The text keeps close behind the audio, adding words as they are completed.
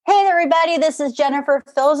everybody. This is Jennifer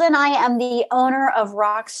Filzen. I am the owner of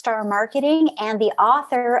Rockstar Marketing and the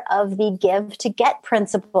author of the Give to Get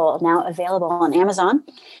Principle, now available on Amazon.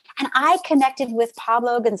 And I connected with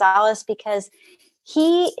Pablo Gonzalez because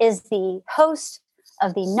he is the host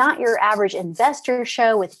of the Not Your Average Investor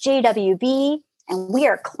show with JWB, and we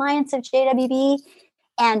are clients of JWB.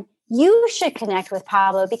 And you should connect with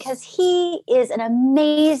Pablo because he is an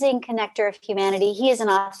amazing connector of humanity. He is an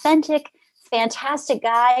authentic, fantastic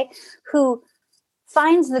guy who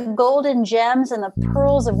finds the golden gems and the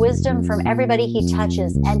pearls of wisdom from everybody he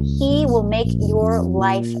touches, and he will make your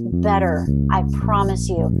life better. I promise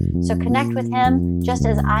you. So connect with him just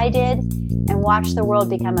as I did and watch the world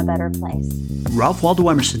become a better place. Ralph Waldo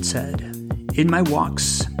Emerson said, "In my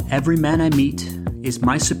walks, every man I meet is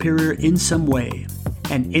my superior in some way,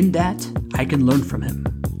 and in that I can learn from him."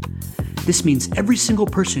 This means every single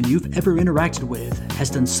person you've ever interacted with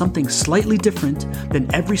has done something slightly different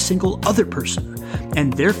than every single other person,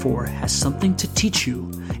 and therefore has something to teach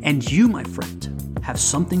you, and you, my friend, have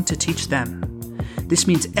something to teach them. This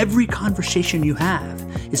means every conversation you have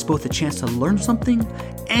is both a chance to learn something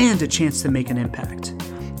and a chance to make an impact.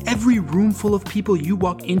 Every room full of people you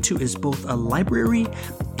walk into is both a library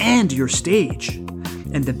and your stage.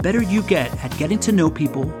 And the better you get at getting to know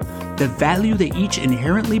people, the value they each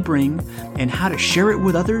inherently bring, and how to share it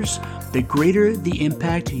with others, the greater the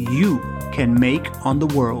impact you can make on the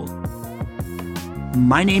world.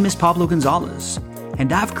 My name is Pablo Gonzalez,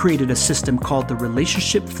 and I've created a system called the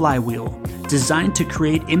Relationship Flywheel, designed to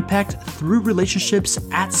create impact through relationships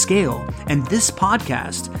at scale. And this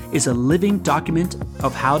podcast is a living document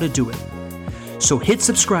of how to do it. So hit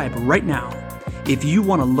subscribe right now if you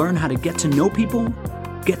want to learn how to get to know people,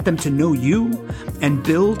 get them to know you, and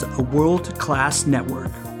build a world-class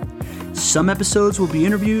network. Some episodes will be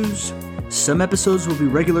interviews, some episodes will be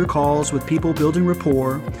regular calls with people building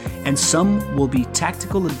rapport, and some will be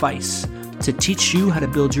tactical advice to teach you how to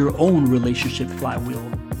build your own relationship flywheel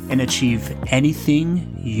and achieve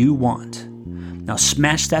anything you want. Now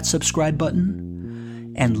smash that subscribe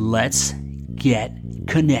button and let's get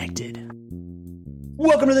connected.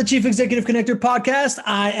 Welcome to the Chief Executive Connector podcast.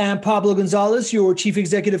 I am Pablo Gonzalez, your Chief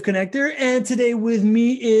Executive Connector. And today with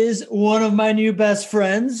me is one of my new best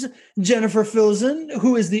friends, Jennifer Filzen,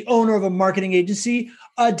 who is the owner of a marketing agency,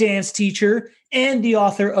 a dance teacher, and the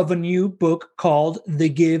author of a new book called The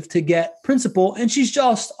Give to Get Principle. And she's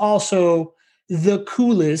just also the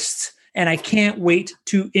coolest. And I can't wait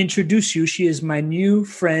to introduce you. She is my new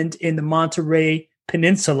friend in the Monterey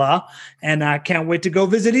Peninsula, and I can't wait to go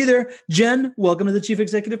visit either. Jen, welcome to the Chief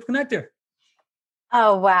Executive Connector.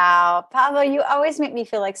 Oh, wow. Pablo, you always make me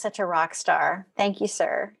feel like such a rock star. Thank you,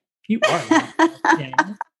 sir. You are. Yeah.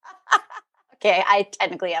 Okay, I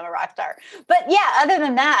technically am a rock star. But yeah, other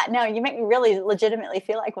than that, no, you make me really legitimately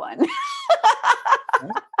feel like one.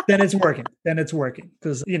 Then it's working.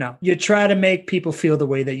 Because, you try to make people feel the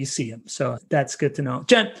way that you see them. So that's good to know.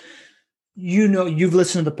 Jen, you've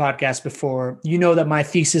listened to the podcast before. You know that my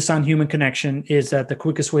thesis on human connection is that the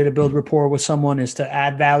quickest way to build rapport with someone is to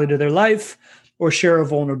add value to their life or share a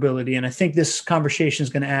vulnerability. And I think this conversation is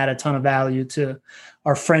going to add a ton of value to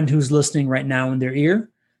our friend who's listening right now in their ear.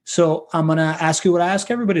 So I'm going to ask you what I ask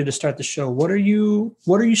everybody to start the show. What are you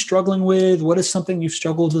struggling with? What is something you've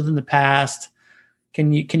struggled with in the past?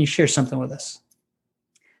 Can you share something with us?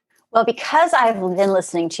 Well, because I've been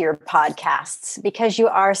listening to your podcasts, because you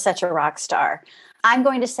are such a rock star, I'm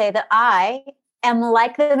going to say that I am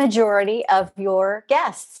like the majority of your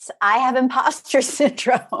guests. I have imposter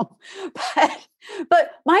syndrome,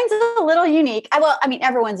 but mine's a little unique.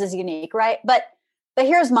 Everyone's is unique, right? But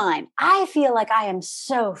here's mine. I feel like I am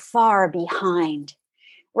so far behind,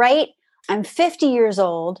 right? I'm 50 years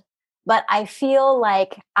old, but I feel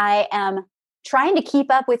like I am trying to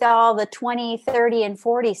keep up with all the 20, 30, and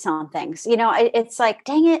 40 somethings. It's like,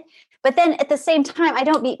 dang it. But then at the same time, I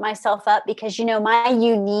don't beat myself up because, my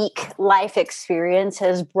unique life experience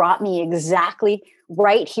has brought me exactly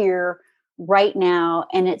right here, right now,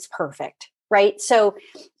 and it's perfect, right? So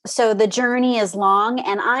the journey is long,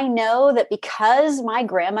 and I know that because my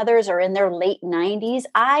grandmothers are in their late 90s,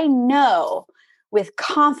 I know with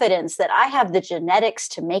confidence that I have the genetics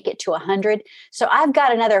to make it to 100. So I've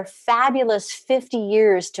got another fabulous 50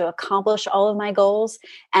 years to accomplish all of my goals.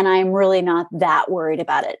 And I'm really not that worried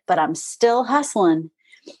about it, but I'm still hustling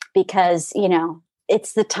because,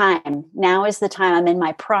 it's the time. Now is the time. I'm in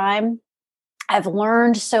my prime. I've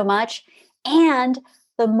learned so much. And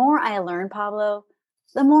the more I learn, Pablo,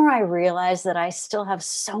 the more I realize that I still have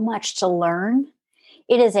so much to learn.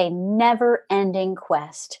 It is a never-ending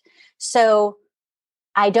quest. So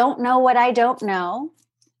I don't know what I don't know.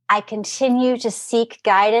 I continue to seek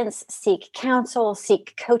guidance, seek counsel,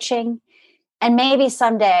 seek coaching. And maybe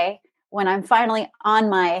someday when I'm finally on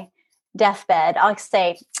my deathbed, I'll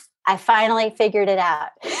say, I finally figured it out.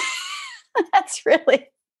 That's really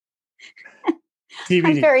TBD.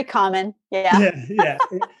 I'm very common. Yeah.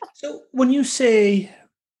 So when you say,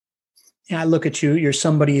 I look at you, you're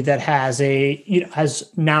somebody that has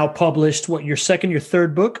has now published your second, your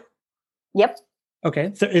third book? Yep.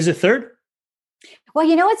 Okay. Is it third? Well,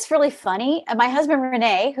 it's really funny. My husband,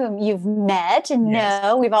 Renee, whom you've met and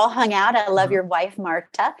know, we've all hung out. I love your wife,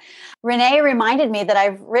 Marta. Renee reminded me that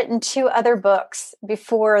I've written 2 other books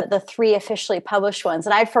before the 3 officially published ones.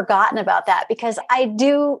 And I'd forgotten about that because I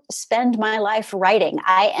do spend my life writing.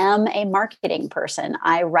 I am a marketing person.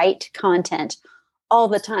 I write content all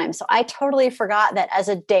the time. So I totally forgot that as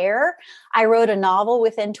a dare, I wrote a novel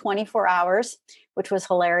within 24 hours, which was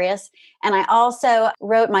hilarious. And I also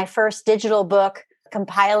wrote my first digital book,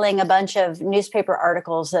 compiling a bunch of newspaper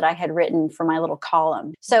articles that I had written for my little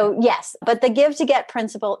column. So yes, but the Give to Get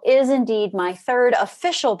principle is indeed my third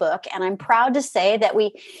official book. And I'm proud to say that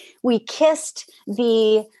we kissed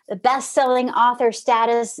the best-selling author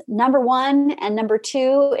status #1 and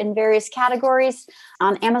 #2 in various categories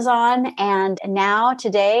on Amazon. And now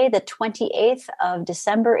today, the 28th of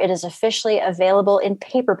December, it is officially available in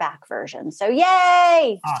paperback version. So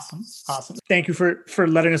yay! Awesome. Thank you for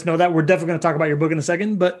letting us know that. We're definitely going to talk about your book in a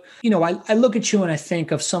second. But, I look at you and I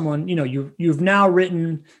think of someone, you've now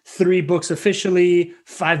written 3 books officially,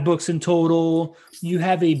 5 books in total. You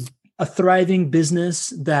have a thriving business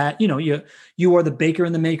that, you are the baker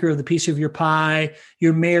and the maker of the piece of your pie.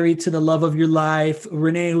 You're married to the love of your life,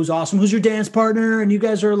 Renee, who's awesome, who's your dance partner. And you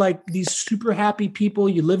guys are like these super happy people.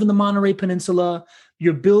 You live in the Monterey Peninsula.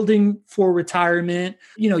 You're building for retirement.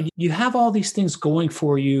 You have all these things going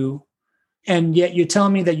for you. And yet you're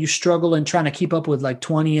telling me that you struggle in trying to keep up with like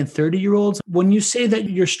 20 and 30-year-olds. When you say that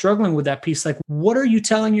you're struggling with that piece, like what are you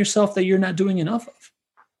telling yourself that you're not doing enough of?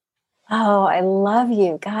 Oh, I love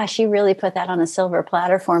you. Gosh, you really put that on a silver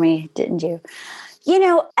platter for me, didn't you?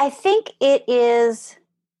 I think it is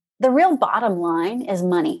the real bottom line is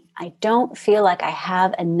money. I don't feel like I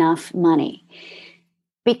have enough money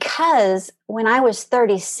because when I was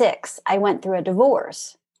 36, I went through a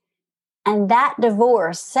divorce. And that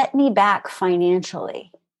divorce set me back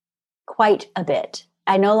financially quite a bit.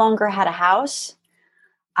 I no longer had a house.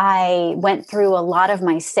 I went through a lot of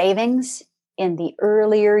my savings in the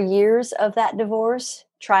earlier years of that divorce,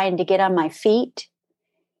 trying to get on my feet.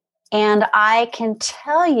 And I can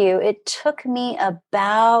tell you, it took me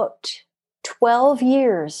about 12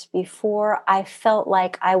 years before I felt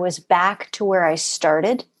like I was back to where I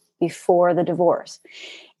started before the divorce.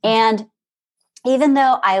 And even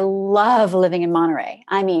though I love living in Monterey,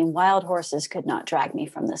 wild horses could not drag me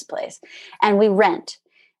from this place. And we rent.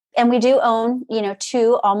 And we do own,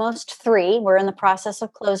 2, almost 3. We're in the process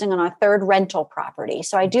of closing on our 3rd rental property.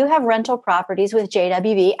 So I do have rental properties with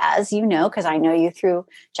JWB, as you know, because I know you through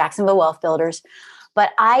Jacksonville Wealth Builders.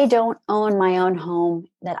 But I don't own my own home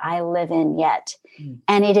that I live in yet.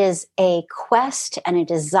 And it is a quest and a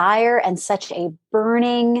desire and such a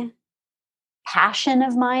burning passion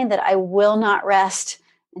of mine that I will not rest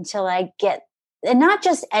until I get, and not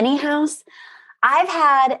just any house. I've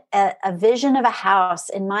had a vision of a house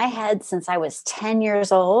in my head since I was 10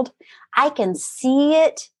 years old. I can see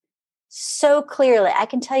it so clearly. I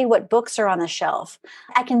can tell you what books are on the shelf.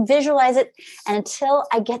 I can visualize it. And until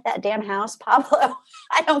I get that damn house, Pablo,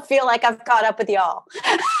 I don't feel like I've caught up with y'all.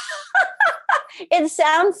 It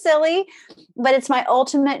sounds silly, but it's my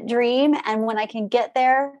ultimate dream. And when I can get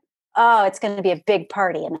there, it's going to be a big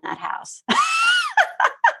party in that house.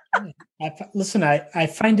 Listen, I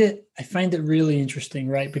find it really interesting,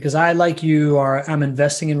 right? Because I, like you, I'm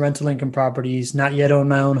investing in rental income properties, not yet own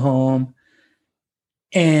my own home.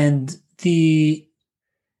 And the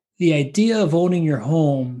idea of owning your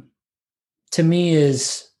home to me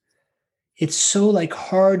it's so like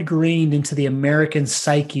hard grained into the American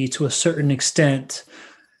psyche to a certain extent.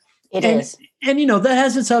 It is. And, that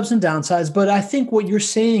has its ups and downsides, but I think what you're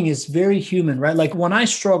saying is very human, right? Like when I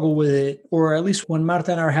struggle with it, or at least when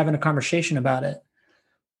Marta and I are having a conversation about it,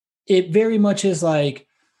 it very much is like,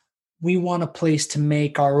 we want a place to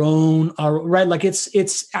make our own, right? Like I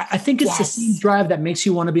think it's the same drive that makes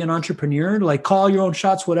you want to be an entrepreneur, like call your own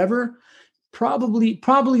shots, whatever.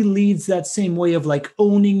 Probably leads that same way of like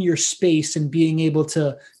owning your space and being able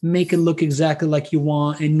to make it look exactly like you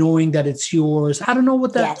want and knowing that it's yours. I don't know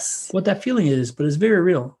what that feeling is, but it's very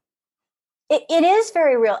real. It is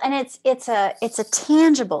very real. And it's a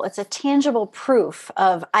tangible proof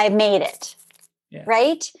of I made it. Yeah.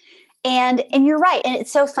 Right. And you're right. And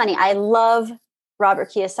it's so funny. I love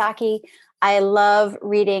Robert Kiyosaki. I love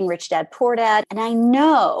reading Rich Dad, Poor Dad. And I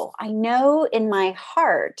know in my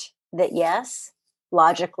heart that yes,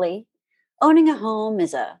 logically, owning a home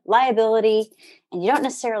is a liability and you don't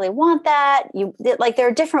necessarily want that. There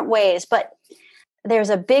are different ways, but there's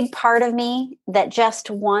a big part of me that just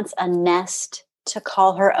wants a nest to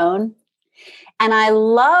call her own. And I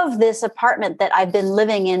love this apartment that I've been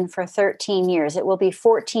living in for 13 years. It will be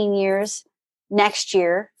 14 years next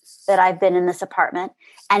year that I've been in this apartment,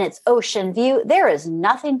 and it's ocean view. There is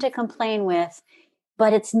nothing to complain with,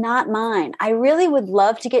 but it's not mine. I really would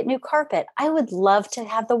love to get new carpet. I would love to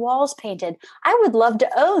have the walls painted. I would love to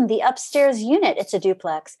own the upstairs unit. It's a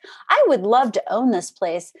duplex. I would love to own this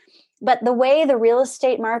place. But the way the real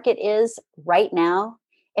estate market is right now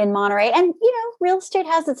in Monterey, and real estate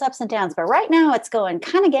has its ups and downs, but right now it's going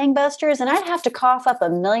kind of gangbusters, and I'd have to cough up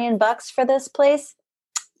 $1 million for this place.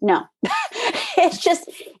 No,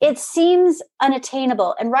 it seems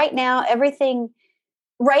unattainable. And right now, everything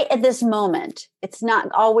right at this moment, it's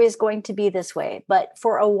not always going to be this way. But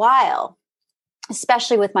for a while,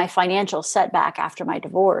 especially with my financial setback after my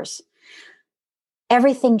divorce,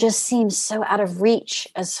 everything just seems so out of reach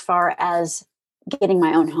as far as getting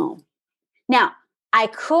my own home. Now, I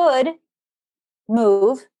could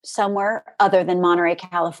move somewhere other than Monterey,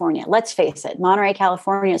 California. Let's face it, Monterey,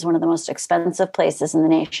 California is one of the most expensive places in the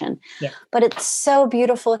nation. Yeah. But it's so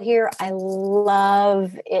beautiful here. I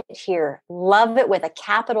love it here. Love it with a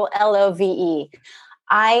capital LOVE.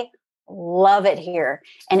 I love it here.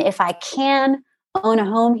 And if I can own a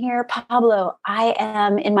home here, Pablo, I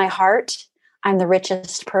am in my heart, I'm the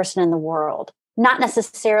richest person in the world. Not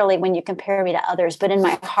necessarily when you compare me to others, but in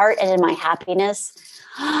my heart and in my happiness,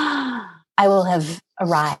 I will have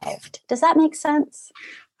arrived. Does that make sense?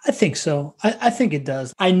 I think so. I think it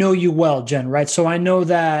does. I know you well, Jen, right? So I know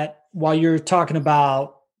that while you're talking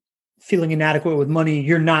about feeling inadequate with money,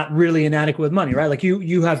 you're not really inadequate with money, right? Like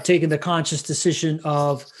you have taken the conscious decision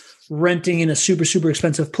of renting in a super, super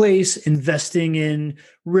expensive place, investing in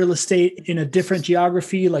real estate in a different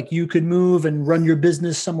geography. Like you could move and run your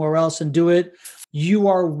business somewhere else and do it. You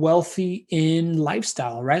are wealthy in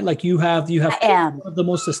lifestyle, right? Like you have one of the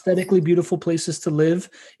most aesthetically beautiful places to live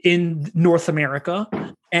in North America.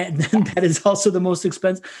 And that is also the most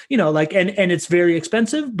expensive, and it's very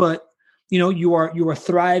expensive, but you are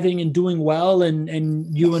thriving and doing well.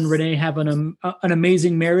 And you and Renee have an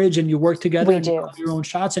amazing marriage, and you work together. We do. You have your own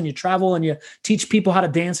shots, and you travel, and you teach people how to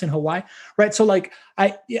dance in Hawaii. Right. So like,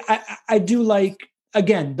 I do like,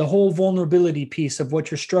 again, the whole vulnerability piece of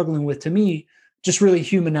what you're struggling with, to me, just really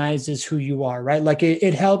humanizes who you are, right? Like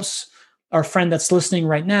it helps our friend that's listening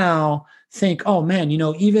right now think, oh man,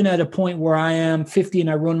 even at a point where I am 50 and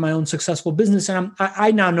I run my own successful business, and I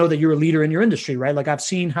now know that you're a leader in your industry, right? Like I've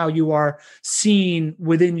seen how you are seen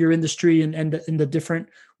within your industry and in the different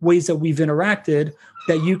ways that we've interacted,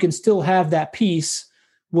 that you can still have that piece.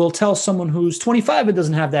 Will tell someone who's 25 and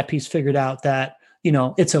doesn't have that piece figured out that,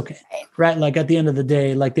 it's okay, right? Like at the end of the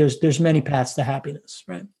day, like there's many paths to happiness,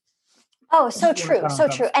 right? Oh, so true. So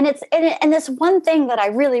true. And and this one thing that I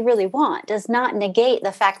really, really want does not negate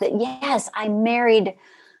the fact that, yes, I married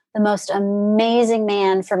the most amazing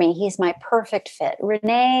man for me. He's my perfect fit.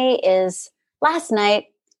 Renee last night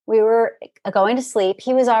we were going to sleep.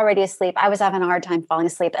 He was already asleep. I was having a hard time falling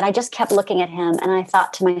asleep. And I just kept looking at him. And I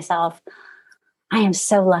thought to myself, I am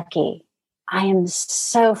so lucky. I am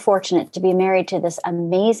so fortunate to be married to this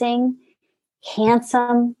amazing,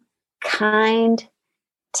 handsome, kind,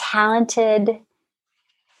 talented,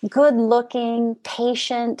 good-looking,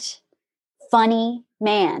 patient, funny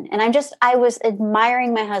man. And I was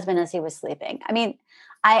admiring my husband as he was sleeping. I mean,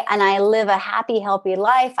 I live a happy, healthy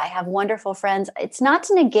life. I have wonderful friends. It's not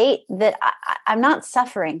to negate that I'm not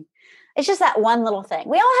suffering. It's just that one little thing.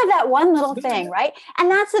 We all have that one little thing, right? And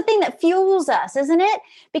that's the thing that fuels us, isn't it?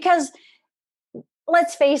 Because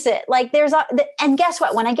let's face it, like and guess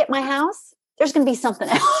what? When I get my house, there's going to be something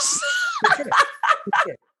else.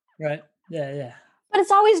 Right. Yeah. But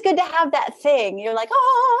it's always good to have that thing. You're like,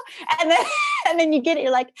 oh, and then you get it.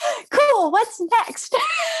 You're like, cool. What's next?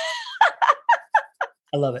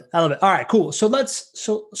 I love it. All right, cool. So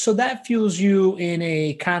so that fuels you in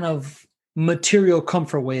a kind of material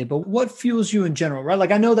comfort way, but what fuels you in general, right?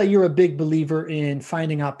 Like I know that you're a big believer in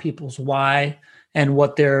finding out people's why and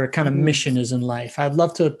what their kind of mission is in life. I'd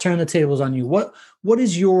love to turn the tables on you. What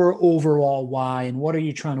is your overall why, and what are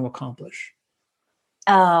you trying to accomplish?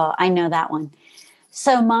 Oh, I know that one.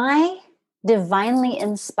 So my divinely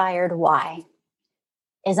inspired why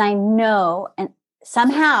is I know, and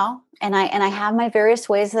somehow, and I have my various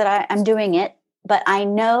ways that I'm doing it, but I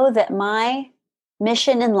know that my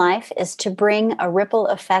mission in life is to bring a ripple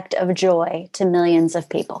effect of joy to millions of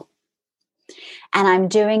people. And I'm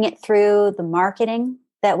doing it through the marketing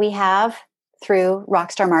that we have through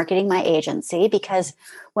Rockstar Marketing, my agency, because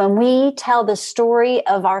when we tell the story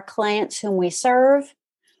of our clients whom we serve,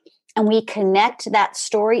 and we connect that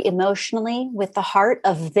story emotionally with the heart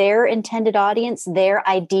of their intended audience, their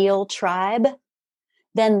ideal tribe,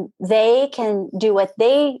 then they can do what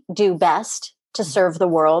they do best to serve the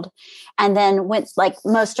world. And then when, like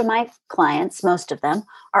most of my clients, most of them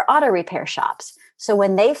are auto repair shops. So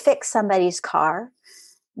when they fix somebody's car,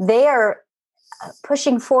 they are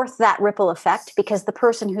pushing forth that ripple effect because the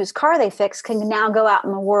person whose car they fix can now go out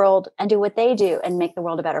in the world and do what they do and make the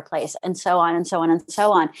world a better place, and so on and so on and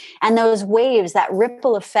so on. And those waves, that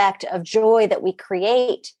ripple effect of joy that we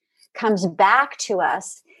create comes back to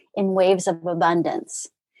us in waves of abundance.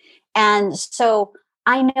 And so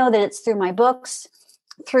I know that it's through my books,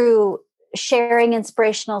 through sharing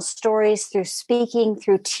inspirational stories, through speaking,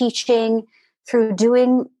 through teaching, through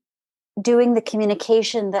doing the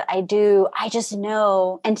communication that I do. I just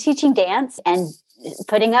know, and teaching dance and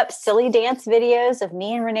putting up silly dance videos of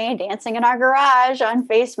me and Renee dancing in our garage on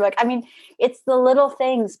Facebook. I mean, it's the little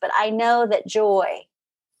things, but I know that joy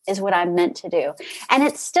is what I'm meant to do. And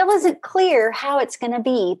it still isn't clear how it's going to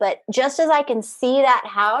be, but just as I can see that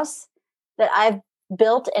house that I've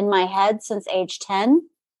built in my head since age 10,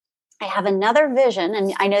 I have another vision.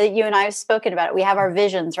 And I know that you and I have spoken about it. We have our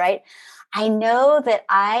visions, right? I know that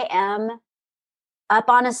I am up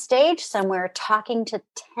on a stage somewhere talking to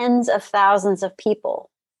tens of thousands of people.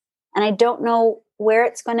 And I don't know where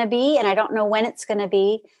it's going to be, and I don't know when it's going to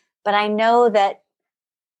be, but I know that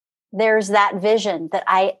there's that vision that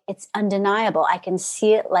it's undeniable. I can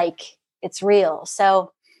see it like it's real.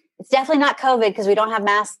 So it's definitely not COVID because we don't have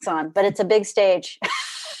masks on, but it's a big stage.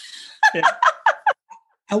 Yeah.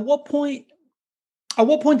 At what point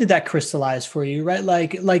did that crystallize for you, right?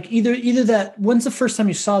 Like either that, when's the first time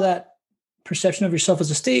you saw that perception of yourself as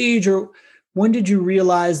a stage, or when did you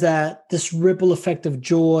realize that this ripple effect of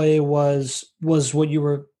joy was what you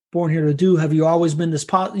were born here to do? Have you always been this,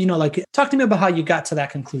 talk to me about how you got to that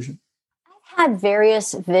conclusion. I've had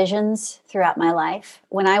various visions throughout my life.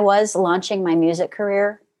 When I was launching my music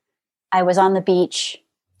career, I was on the beach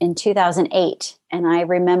in 2008, and I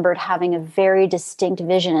remembered having a very distinct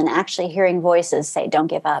vision and actually hearing voices say, "Don't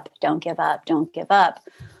give up, don't give up, don't give up,"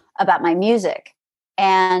 about my music.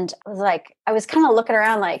 And I was kind of looking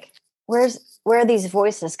around like, where are these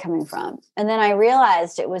voices coming from? And then I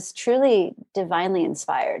realized it was truly divinely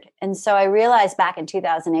inspired. And so I realized back in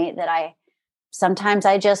 2008 that sometimes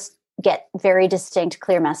I just get very distinct,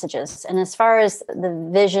 clear messages. And as far as the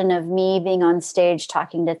vision of me being on stage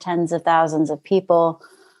talking to tens of thousands of people,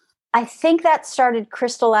 I think that started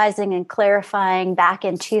crystallizing and clarifying back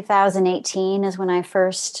in 2018 is when I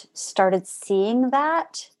first started seeing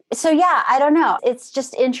that. So yeah, I don't know. It's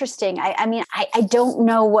just interesting. I don't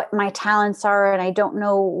know what my talents are, and I don't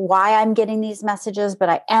know why I'm getting these messages, but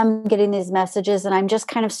I am getting these messages, and I'm just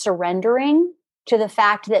kind of surrendering to the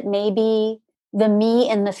fact that maybe the me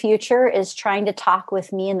in the future is trying to talk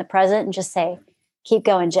with me in the present and just say, "Keep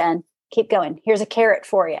going, Jen. Keep going. Here's a carrot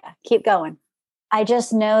for you. Keep going." I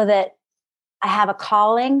just know that I have a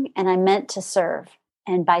calling and I'm meant to serve.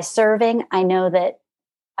 And by serving, I know that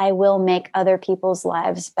I will make other people's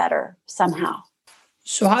lives better somehow.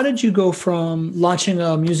 So how did you go from launching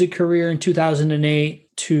a music career in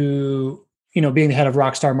 2008 to, being the head of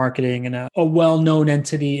Rockstar Marketing and a well-known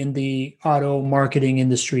entity in the auto marketing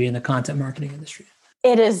industry and the content marketing industry?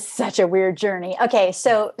 It is such a weird journey. Okay,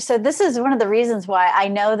 so this is one of the reasons why I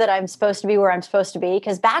know that I'm supposed to be where I'm supposed to be,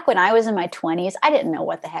 because back when I was in my 20s, I didn't know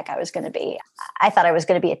what the heck I was going to be. I thought I was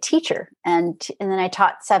going to be a teacher, and then I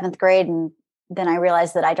taught 7th grade, and then I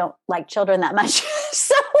realized that I don't like children that much.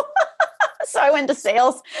 So I went to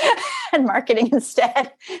sales and marketing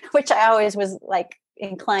instead, which I always was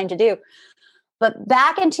inclined to do. But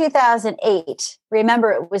back in 2008,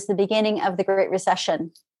 remember, it was the beginning of the Great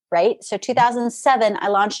Recession. Right? So 2007, I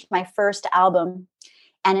launched my first album.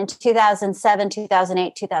 And in 2007,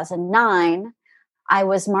 2008, 2009, I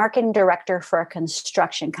was marketing director for a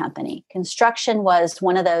construction company. Construction was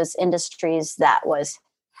one of those industries that was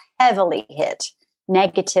heavily hit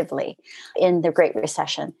negatively in the Great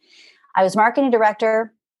Recession. I was marketing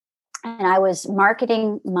director, and I was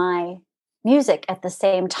marketing my music at the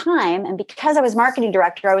same time. And because I was marketing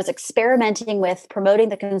director, I was experimenting with promoting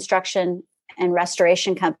the construction and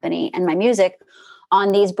restoration company and my music on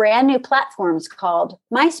these brand new platforms called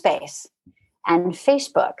MySpace and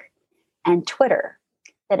Facebook and Twitter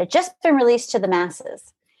that had just been released to the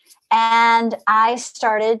masses. And I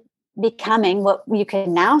started becoming what you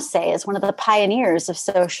can now say is one of the pioneers of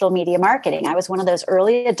social media marketing. I was one of those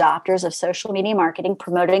early adopters of social media marketing,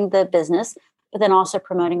 promoting the business, but then also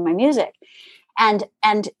promoting my music. And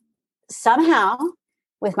somehow,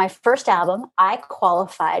 with my first album, I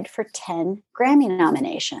qualified for 10 Grammy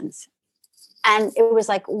nominations. And it was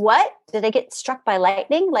like, what? Did I get struck by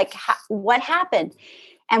lightning? Like, what happened?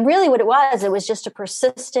 And really what it was just a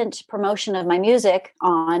persistent promotion of my music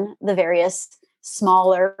on the various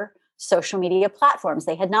smaller social media platforms.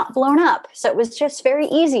 They had not blown up. So it was just very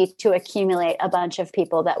easy to accumulate a bunch of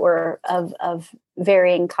people that were of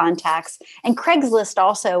varying contacts. And Craigslist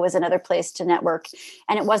also was another place to network.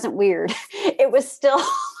 And it wasn't weird. It was still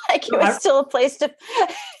still a place to...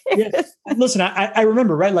 Yeah. Listen, I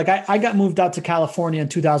remember, right? Like I got moved out to California in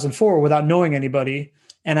 2004 without knowing anybody.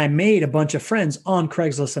 And I made a bunch of friends on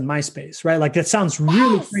Craigslist and MySpace, right? Like that sounds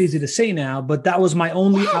really crazy to say now, but that was my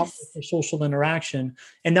only outlet for social interaction.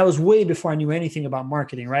 And that was way before I knew anything about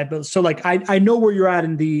marketing, right? But so like, I know where you're at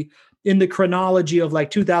in the chronology of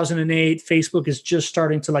like 2008, Facebook is just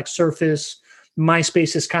starting to like surface.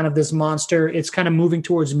 MySpace is kind of this monster. It's kind of moving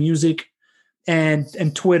towards music,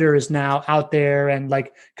 and Twitter is now out there, and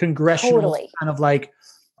like congressional kind of like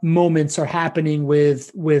moments are happening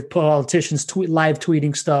with politicians live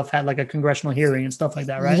tweeting stuff at like a congressional hearing and stuff like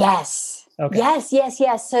that, right? Yes. Okay.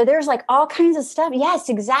 Yes. So there's like all kinds of stuff. Yes,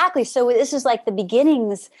 exactly. So this is like the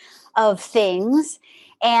beginnings of things.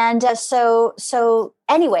 And so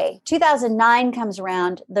anyway, 2009 comes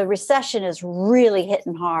around. The recession is really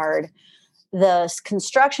hitting hard. The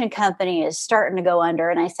construction company is starting to go under.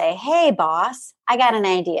 And I say, hey, boss, I got an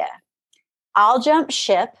idea. I'll jump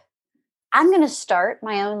ship. I'm going to start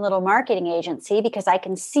my own little marketing agency because I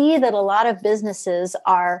can see that a lot of businesses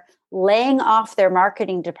are laying off their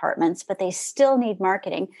marketing departments, but they still need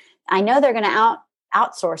marketing. I know they're going to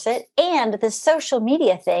outsource it. And this social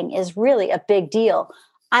media thing is really a big deal.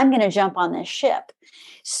 I'm going to jump on this ship.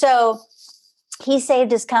 So he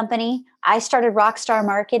saved his company. I started Rockstar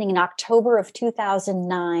Marketing in October of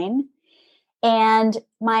 2009. And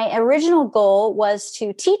my original goal was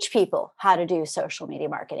to teach people how to do social media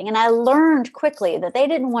marketing. And I learned quickly that they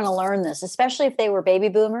didn't want to learn this, especially if they were baby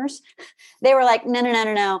boomers. They were like,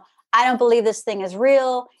 no. I don't believe this thing is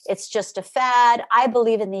real. It's just a fad. I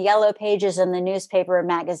believe in the yellow pages in the newspaper and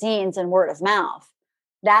magazines and word of mouth.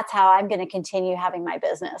 That's how I'm going to continue having my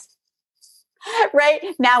business. Right?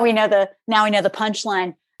 Now we know the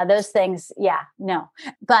punchline. Those things, yeah, no.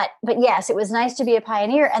 But yes, it was nice to be a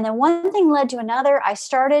pioneer. And then one thing led to another. I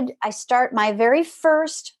start my very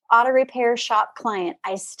first auto repair shop client.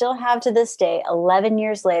 I still have to this day, 11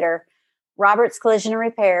 years later, Roberts Collision and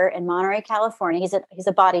Repair in Monterey, California. He's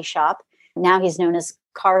a body shop. Now he's known as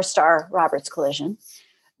CarStar Roberts Collision.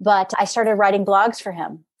 But I started writing blogs for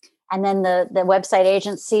him. And then the website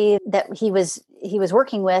agency that he was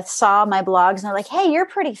working with saw my blogs and they're like, hey, you're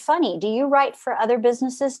pretty funny. Do you write for other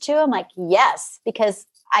businesses too? I'm like, yes, because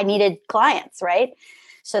I needed clients, right?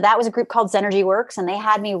 So that was a group called Zenergy Works, and they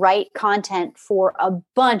had me write content for a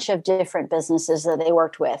bunch of different businesses that they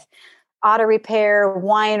worked with. Auto repair,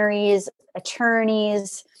 wineries,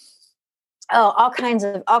 attorneys, all kinds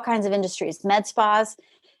of industries, med spas.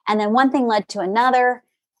 And then one thing led to another.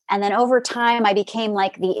 And then over time, I became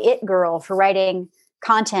like the it girl for writing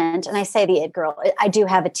content. And I say the it girl, I do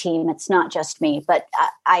have a team. It's not just me, but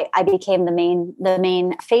I became the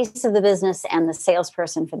main face of the business and the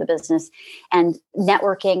salesperson for the business and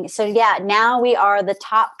networking. So yeah, now we are the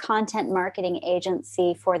top content marketing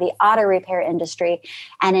agency for the auto repair industry.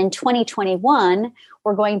 And in 2021,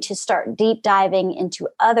 we're going to start deep diving into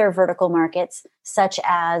other vertical markets, such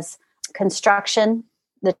as construction,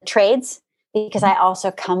 the trades, because I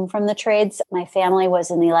also come from the trades. My family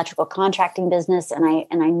was in the electrical contracting business, and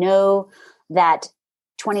I know that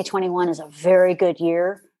 2021 is a very good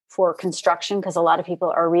year for construction because a lot of people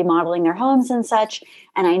are remodeling their homes and such.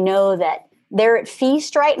 And I know that they're at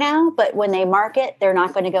feast right now, but when they market, they're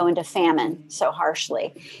not going to go into famine so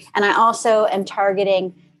harshly. And I also am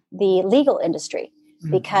targeting the legal industry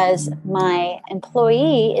because my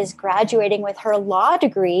employee is graduating with her law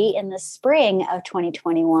degree in the spring of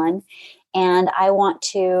 2021. And I want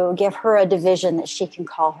to give her a division that she can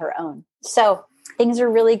call her own. So things are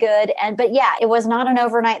really good. But yeah, it was not an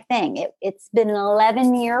overnight thing. It's been an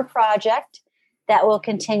 11-year project that will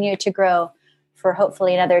continue to grow for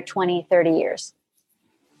hopefully another 20, 30 years.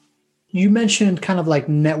 You mentioned kind of like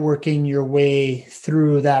networking your way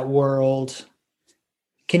through that world.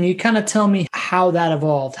 Can you kind of tell me how that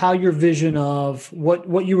evolved, how your vision of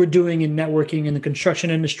what you were doing in networking in the construction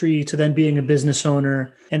industry to then being a business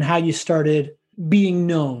owner, and how you started being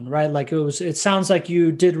known, right? Like it sounds like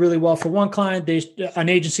you did really well for one client. An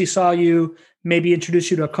agency saw you, maybe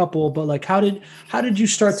introduced you to a couple, but like, how did you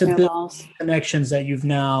start to build Snowballs. connections that you've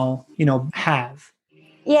now, have?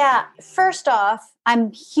 Yeah. First off,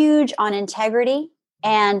 I'm huge on integrity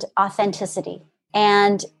and authenticity.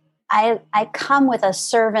 And I come with a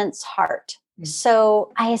servant's heart.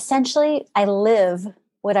 So I live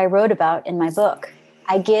what I wrote about in my book.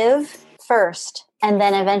 I give first, and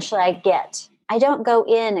then eventually I get. I don't go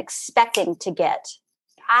in expecting to get.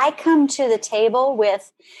 I come to the table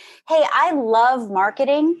with, hey, I love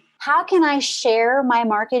marketing. How can I share my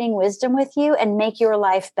marketing wisdom with you and make your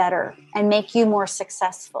life better and make you more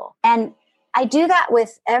successful? And I do that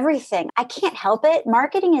with everything. I can't help it.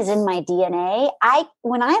 Marketing is in my DNA.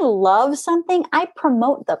 When I love something, I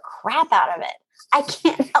promote the crap out of it. I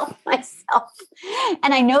can't help myself.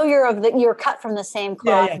 And I know you're cut from the same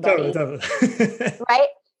cloth, Yeah, buddy. totally. Right?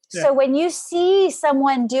 Yeah. So when you see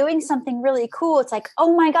someone doing something really cool, it's like,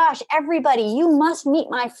 oh my gosh, everybody, you must meet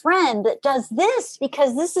my friend that does this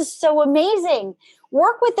because this is so amazing.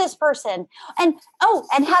 Work with this person. And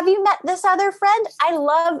have you met this other friend?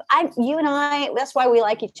 You and I, that's why we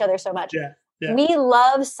like each other so much. Yeah. Yeah. We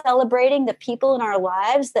love celebrating the people in our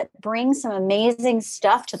lives that bring some amazing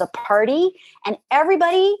stuff to the party. And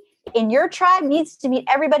everybody in your tribe needs to meet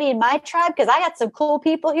everybody in my tribe because I got some cool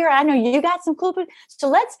people here. I know you got some cool people. So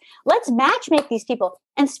let's match make these people.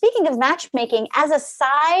 And speaking of matchmaking, as a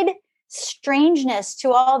side strangeness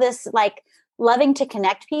to all this, like loving to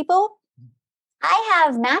connect people, I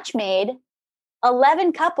have match made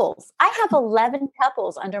 11 couples. I have 11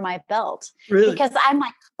 couples under my belt. Really? Because I'm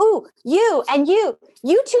like, ooh, you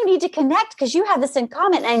two need to connect because you have this in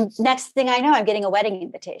common. And next thing I know, I'm getting a wedding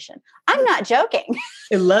invitation. I'm not joking.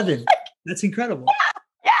 11. That's incredible.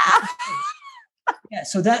 Yeah. Yeah.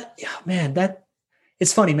 So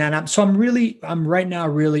it's funny, man. I'm right now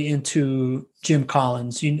really into Jim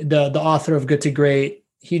Collins, the author of Good to Great.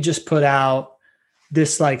 He just put out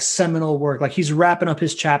this like seminal work. Like he's wrapping up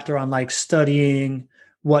his chapter on like studying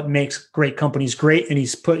what makes great companies great. And he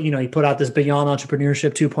put out this Beyond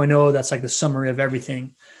Entrepreneurship 2.0. That's like the summary of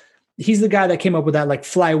everything. He's the guy that came up with that like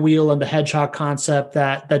flywheel and the hedgehog concept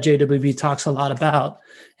that JWB talks a lot about.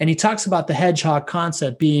 And he talks about the hedgehog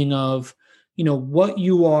concept being of, what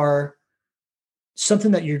you are,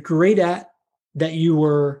 something that you're great at, that you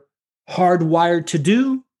were hardwired to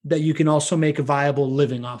do, that you can also make a viable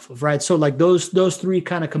living off of, right? So like those three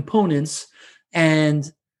kind of components.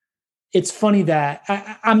 And it's funny that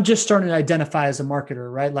I'm just starting to identify as a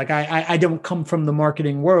marketer, right? Like I don't come from the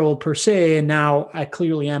marketing world per se, and now I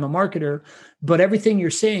clearly am a marketer, but everything you're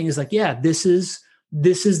saying is like, yeah, this is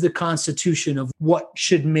the constitution of what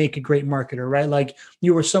should make a great marketer, right? Like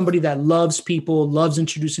you are somebody that loves people, loves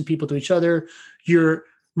introducing people to each other. You're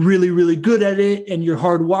really, really good at it and you're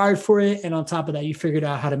hardwired for it. And on top of that, you figured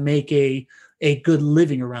out how to make a good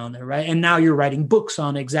living around it, right? And now you're writing books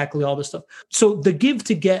on exactly all this stuff. So the give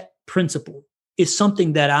to get principle is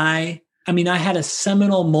something that I had a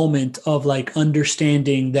seminal moment of like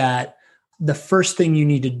understanding that the first thing you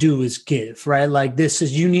need to do is give, right? Like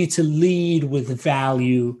you need to lead with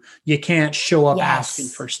value. You can't show up asking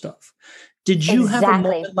for stuff. Did you have a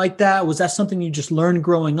moment like that? Was that something you just learned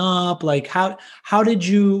growing up? Like how did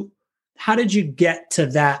you get to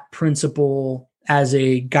that principle as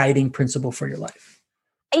a guiding principle for your life?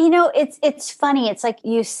 It's funny. It's like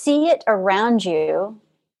you see it around you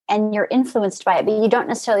and you're influenced by it, but you don't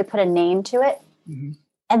necessarily put a name to it. Mm-hmm.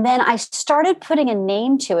 And then I started putting a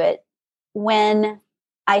name to it when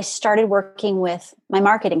I started working with my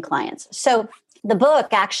marketing clients. So the book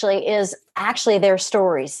actually is their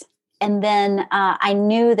stories. And then I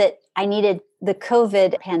knew that I needed the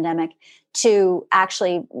COVID pandemic to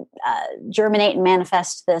actually germinate and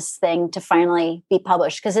manifest this thing to finally be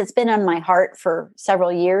published, because it's been on my heart for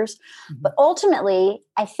several years. Mm-hmm. But ultimately,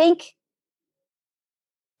 I think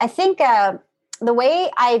the way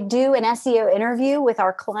I do an SEO interview with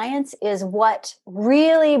our clients is what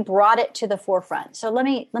really brought it to the forefront. So let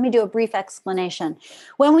me do a brief explanation.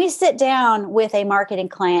 When we sit down with a marketing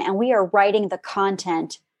client and we are writing the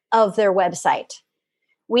content of their website,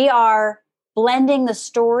 we are blending the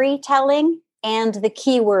storytelling and the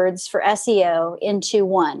keywords for SEO into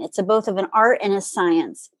one. It's both of an art and a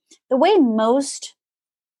science. The way most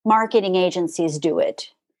marketing agencies do it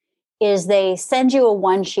is they send you a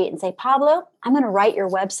one sheet and say, Pablo, I'm going to write your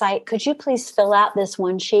website. Could you please fill out this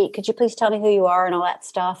one sheet? Could you please tell me who you are and all that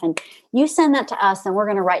stuff? And you send that to us and we're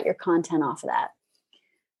going to write your content off of that.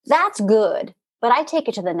 That's good, but I take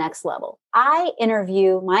it to the next level. I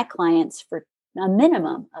interview my clients for a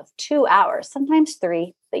minimum of 2 hours, sometimes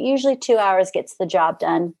 3, but usually 2 hours gets the job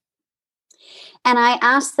done. And I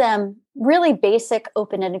ask them really basic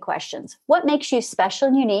open-ended questions. What makes you special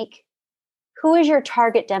and unique? Who is your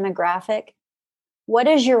target demographic? What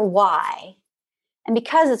is your why? And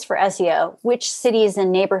because it's for SEO, which cities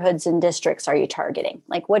and neighborhoods and districts are you targeting?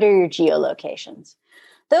 Like, what are your geolocations?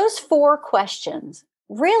 Those 4 questions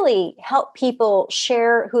really help people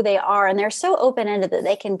share who they are. And they're so open-ended that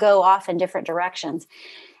they can go off in different directions.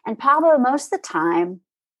 And Pablo, most of the time,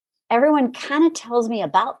 everyone kind of tells me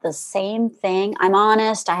about the same thing. I'm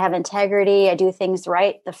honest. I have integrity. I do things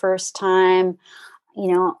right the first time.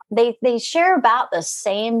 They share about the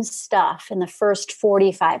same stuff in the first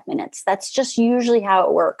 45 minutes. That's just usually how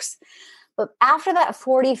it works. But after that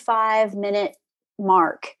 45-minute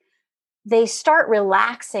mark, they start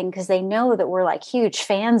relaxing because they know that we're like huge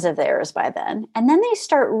fans of theirs by then. And then they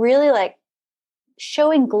start really like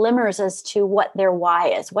showing glimmers as to what their why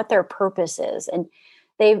is, what their purpose is. And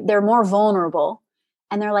they're more vulnerable.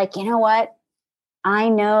 And they're like, you know what? I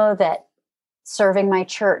know that serving my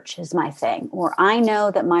church is my thing, or I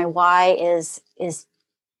know that my why is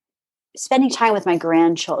spending time with my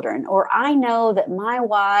grandchildren, or I know that my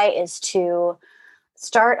why is to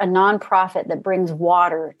start a nonprofit that brings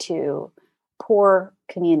water to poor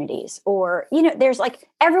communities, or, there's like,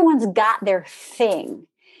 everyone's got their thing.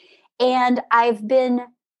 And I've been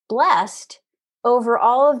blessed over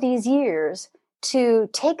all of these years to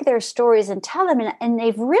take their stories and tell them, and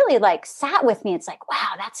they've really like sat with me. It's like,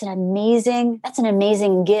 wow, that's an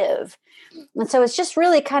amazing give. And so it's just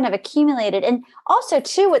really kind of accumulated. And also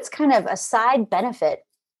too, what's kind of a side benefit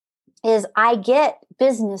is I get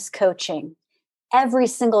business coaching every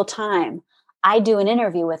single time I do an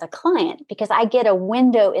interview with a client, because I get a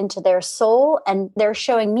window into their soul and they're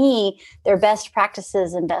showing me their best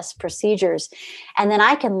practices and best procedures. And then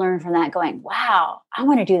I can learn from that going, wow, I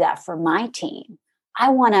want to do that for my team. I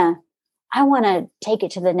want to take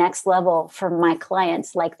it to the next level for my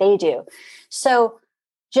clients like they do. So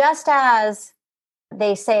just as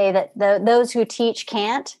they say that those who teach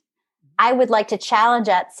can't, I would like to challenge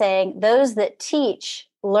at saying those that teach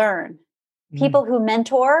learn. People who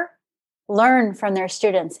mentor learn from their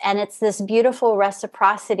students. And it's this beautiful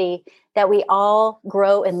reciprocity that we all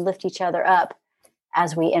grow and lift each other up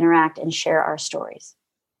as we interact and share our stories.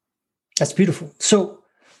 That's beautiful.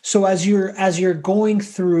 So as you're going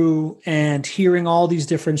through and hearing all these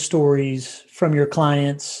different stories from your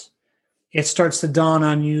clients, it starts to dawn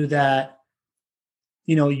on you that,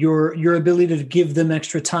 your ability to give them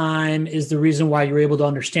extra time is the reason why you're able to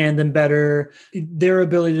understand them better. Their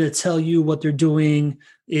ability to tell you what they're doing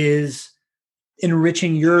is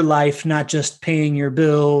enriching your life, not just paying your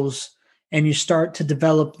bills. And you start to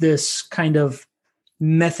develop this kind of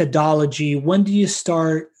methodology. When do you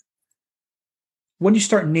start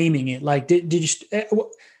naming it? Like, did you,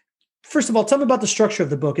 first of all, tell me about the structure of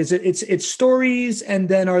the book. Is it's stories, and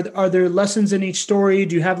then are there lessons in each story?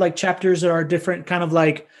 Do you have like chapters that are different, kind of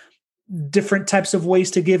like different types of ways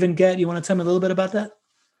to give and get? You want to tell me a little bit about that?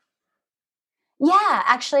 Yeah,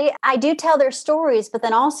 actually, I do tell their stories, but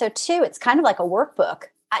then also too, it's kind of like a workbook.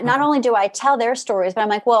 Not only do I tell their stories, but I'm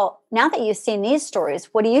like, well, now that you've seen these stories,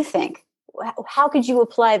 what do you think? How could you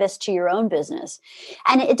apply this to your own business?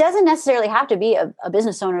 And it doesn't necessarily have to be a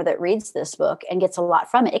business owner that reads this book and gets a lot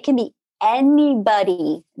from it. It can be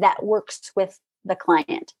anybody that works with the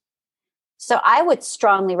client. So I would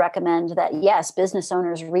strongly recommend that, yes, business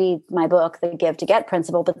owners read my book, The Give to Get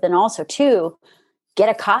Principle, but then also too, get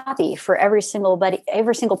a copy for every single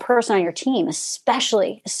person on your team,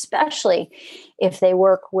 especially if they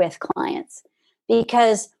work with clients,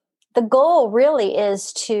 because the goal really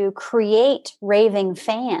is to create raving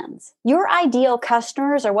fans. Your ideal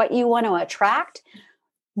customers are what you want to attract,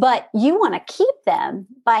 but you want to keep them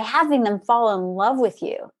by having them fall in love with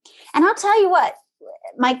you. And I'll tell you what,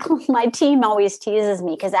 my team always teases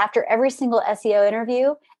me, because after every single SEO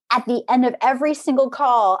interview, at the end of every single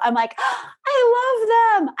call, I'm like, oh,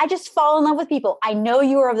 I love them. I just fall in love with people. I know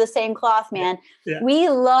you are of the same cloth, man. Yeah. We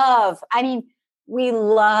love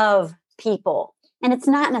people. And it's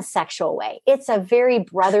not in a sexual way. It's a very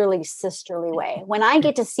brotherly, sisterly way. When I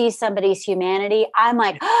get to see somebody's humanity, I'm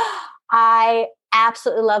like, oh, I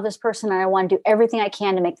absolutely love this person, and I want to do everything I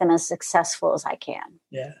can to make them as successful as I can.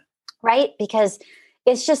 Yeah. Right? Because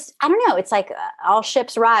it's just, I don't know, it's like all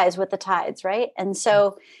ships rise with the tides, right? And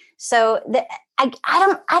I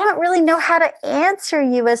don't really know how to answer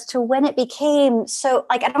you as to when it became so,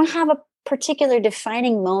 like, I don't have a particular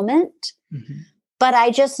defining moment, but I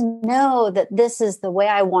just know that this is the way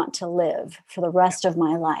I want to live for the rest of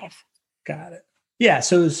my life. Got it. Yeah.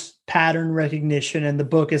 So it's pattern recognition, and the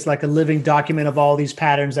book is like a living document of all these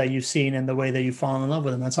patterns that you've seen and the way that you've fallen in love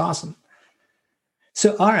with them. That's awesome.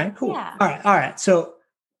 So, all right, cool. Yeah. All right. So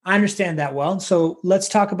I understand that well. So let's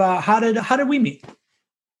talk about how did we meet?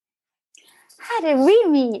 How did we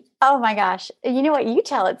meet? Oh my gosh. You know what? You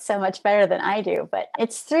tell it so much better than I do, but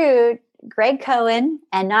it's through Greg Cohen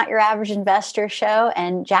and Not Your Average Investor Show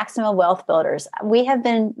and Jacksonville Wealth Builders. My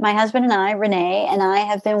husband and I, Renee, and I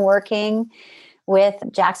have been working with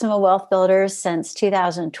Jacksonville Wealth Builders since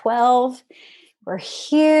 2012. We're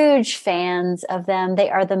huge fans of them. They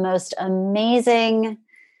are the most amazing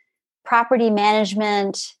property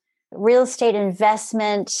management, real estate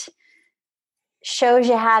investment, shows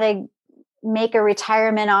you how to make a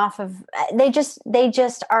retirement off of. They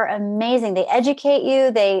just are amazing. They educate you,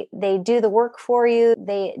 they do the work for you,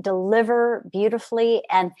 they deliver beautifully.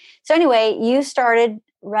 And so anyway, you started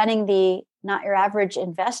running the Not Your Average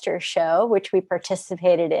Investor Show, which we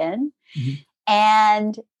participated in. Mm-hmm.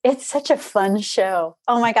 And it's such a fun show.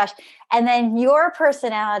 Oh my gosh. And then your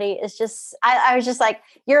personality is just, I was just like,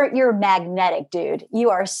 you're magnetic, dude.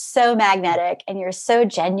 You are so magnetic and you're so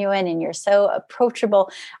genuine and you're so approachable.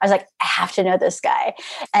 I was like, I have to know this guy.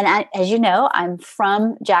 And as you know, I'm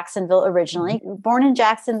from Jacksonville originally, born in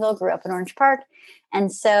Jacksonville, grew up in Orange Park.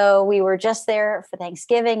 And so we were just there for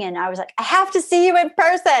Thanksgiving and I was like, I have to see you in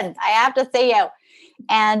person. I have to see you.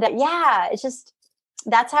 And yeah, it's just,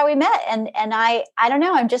 that's how we met. And I don't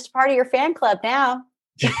know, I'm just part of your fan club now.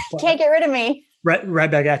 You can't get rid of me. Right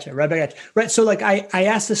back at you. Right. So like I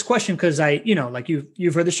asked this question because like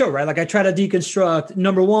you've heard the show, right? Like I try to deconstruct.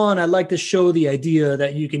 Number one, I like to show the idea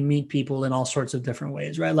that you can meet people in all sorts of different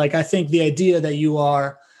ways, right? Like I think the idea that you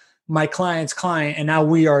are my client's client and now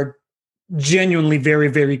we are genuinely very,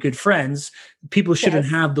 very good friends. People shouldn't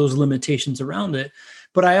have those limitations around it.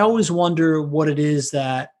 But I always wonder what it is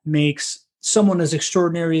that makes someone as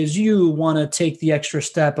extraordinary as you want to take the extra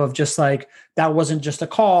step of just like, that wasn't just a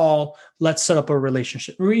call. Let's set up a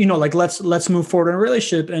relationship, like let's move forward in a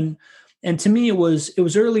relationship. And to me, it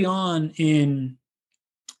was early on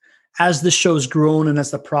as the show's grown and as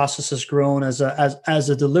the process has grown as a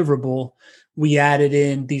deliverable, we added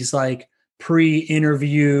in these like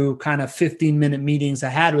pre-interview kind of 15-minute meetings I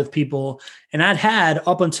had with people. And I'd had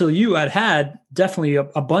definitely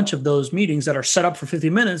a bunch of those meetings that are set up for 50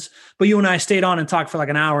 minutes, but you and I stayed on and talked for like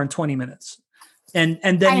an hour and 20 minutes. And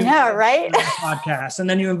then I know, right? Podcast. And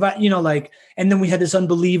then you invite, and then we had this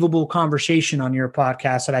unbelievable conversation on your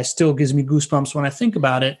podcast that still gives me goosebumps when I think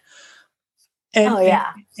about it. And,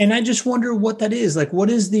 and I just wonder what that is. Like, what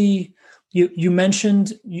is you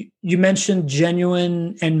mentioned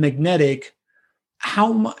genuine and magnetic.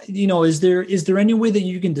 How much, is there any way that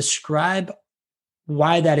you can describe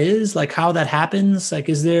why that is? Like how that happens? Like,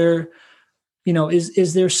 is there,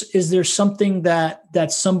 is there something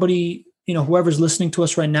that somebody, whoever's listening to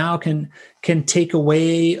us right now can take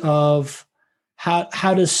away of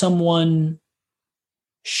how does someone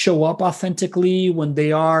show up authentically when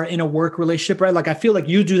they are in a work relationship, right? Like, I feel like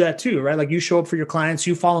you do that too, right? Like you show up for your clients,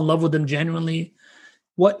 you fall in love with them genuinely.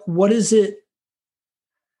 What is it?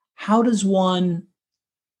 How did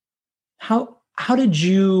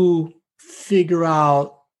you figure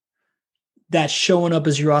out that showing up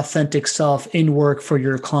as your authentic self in work for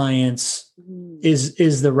your clients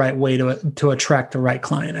is the right way to attract the right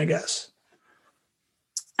client, I guess?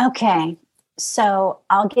 Okay. So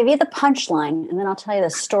I'll give you the punchline and then I'll tell you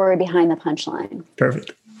the story behind the punchline.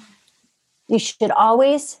 Perfect. You should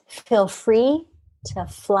always feel free to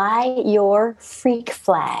fly your freak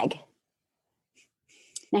flag.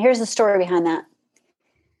 Now here's the story behind that.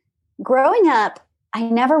 Growing up, I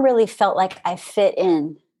never really felt like I fit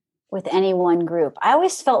in with any one group. I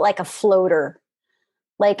always felt like a floater.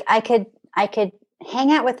 Like I could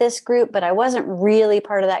hang out with this group, but I wasn't really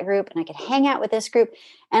part of that group. And I could hang out with this group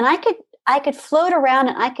and I could float around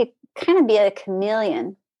and I could kind of be a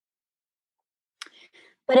chameleon.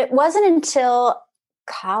 But it wasn't until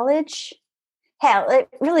college. Hell, it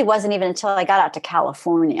really wasn't even until I got out to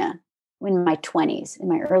California in my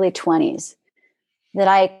early 20s, that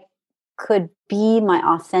I could be my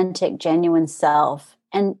authentic, genuine self.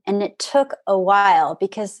 And it took a while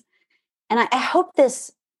because, and I hope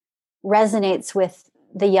this resonates with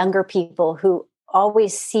the younger people who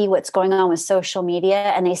always see what's going on with social media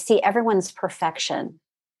and they see everyone's perfection.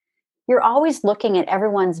 You're always looking at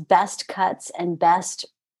everyone's best cuts and best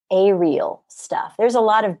A-reel stuff. There's a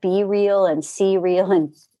lot of B-reel and C-reel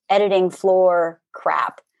and editing floor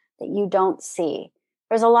crap that you don't see.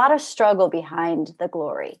 There's a lot of struggle behind the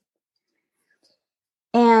glory.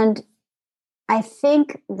 And I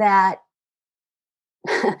think that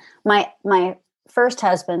my first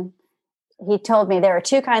husband, he told me there are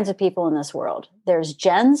two kinds of people in this world. There's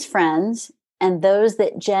Jen's friends and those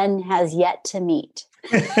that Jen has yet to meet.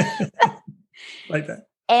 Like that.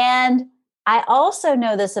 And I also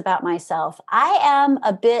know this about myself. I am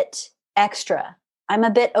a bit extra. I'm a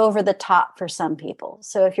bit over the top for some people.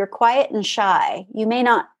 So if you're quiet and shy, you may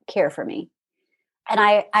not care for me. And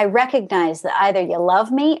I recognize that either you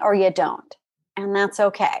love me or you don't. And that's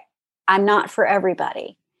okay. I'm not for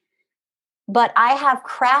everybody. But I have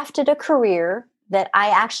crafted a career that I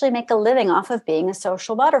actually make a living off of being a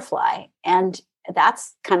social butterfly. And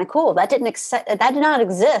that's kind of cool. That did not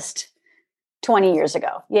exist 20 years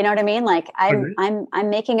ago. You know what I mean? Like I'm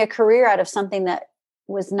making a career out of something that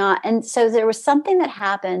was not. And so there was something that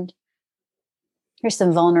happened. Here's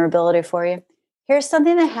some vulnerability for you. Here's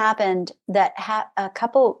something that happened that a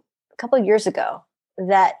couple years ago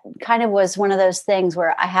that kind of was one of those things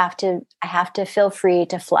where I have to feel free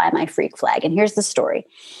to fly my freak flag. And here's the story.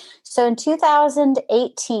 So in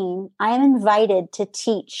 2018, I am invited to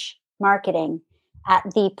teach marketing at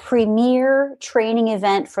the premier training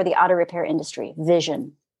event for the auto repair industry,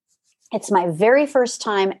 Vision. It's my very first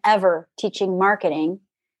time ever teaching marketing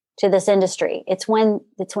to this industry. It's when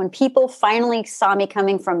people finally saw me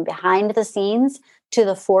coming from behind the scenes to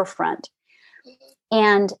the forefront.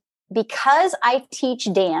 And because I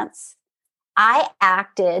teach dance, I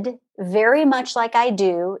acted very much like I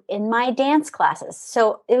do in my dance classes.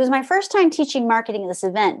 So it was my first time teaching marketing at this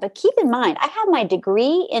event. But keep in mind, I have my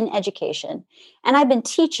degree in education and I've been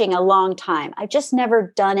teaching a long time. I've just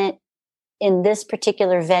never done it in this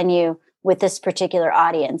particular venue with this particular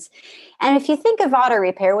audience. And if you think of auto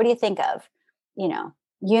repair, what do you think of?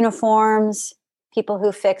 Uniforms, people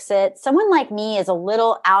who fix it. Someone like me is a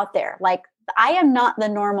little out there. Like I am not the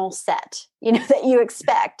normal set, that you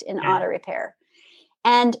expect in auto repair.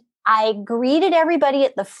 And I greeted everybody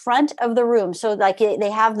at the front of the room. So like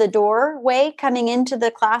they have the doorway coming into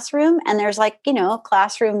the classroom and there's a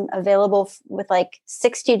classroom available with like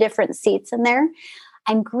 60 different seats in there.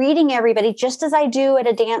 I'm greeting everybody just as I do at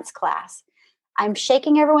a dance class. I'm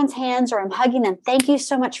shaking everyone's hands or I'm hugging them. Thank you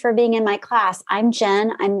so much for being in my class. I'm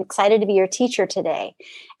Jen. I'm excited to be your teacher today.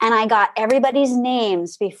 And I got everybody's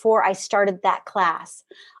names before I started that class.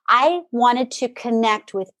 I wanted to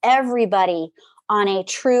connect with everybody on a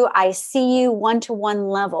true I see you one-to-one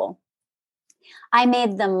level. I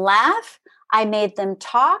made them laugh. I made them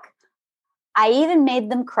talk. I even made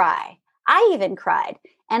them cry. I even cried.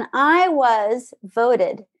 And I was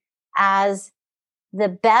voted as the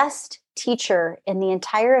best teacher in the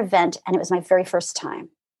entire event, and it was my very first time.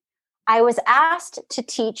 I was asked to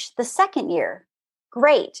teach the second year.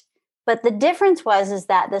 Great. But the difference is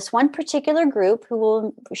that this one particular group,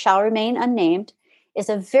 who shall remain unnamed, is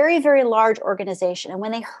a very, very large organization. And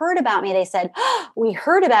when they heard about me, they said, we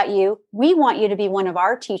heard about you. We want you to be one of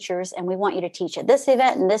our teachers, and we want you to teach at this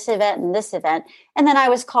event and this event and this event. And then I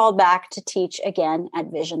was called back to teach again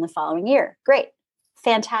at Vision the following year. Great.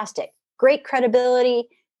 Fantastic. Great credibility,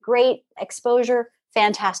 great exposure.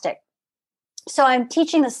 Fantastic. So I'm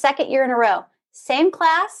teaching the second year in a row. Same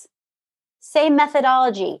class, same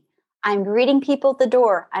methodology. I'm greeting people at the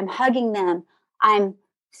door. I'm hugging them. I'm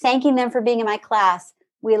thanking them for being in my class.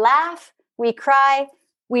 We laugh, we cry,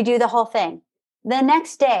 we do the whole thing. The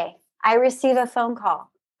next day, I receive a phone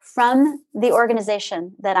call from the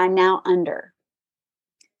organization that I'm now under.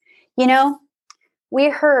 We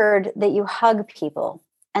heard that you hug people,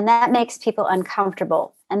 and that makes people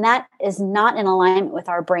uncomfortable. And that is not in alignment with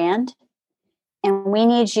our brand. And we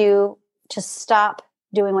need you to stop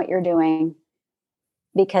doing what you're doing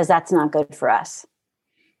because that's not good for us.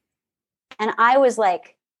 And I was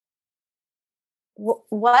like,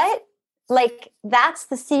 what? Like, that's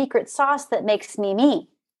the secret sauce that makes me me.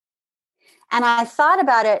 And I thought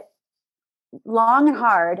about it long and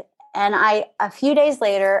hard. And a few days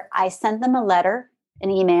later, I sent them a letter,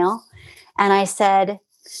 an email, and I said,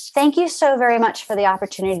 thank you so very much for the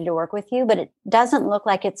opportunity to work with you, but it doesn't look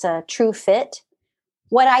like it's a true fit.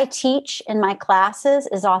 What I teach in my classes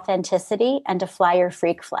is authenticity and to fly your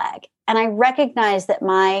freak flag. And I recognize that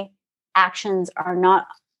my actions are not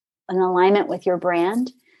in alignment with your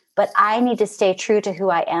brand, but I need to stay true to who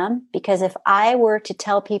I am, because if I were to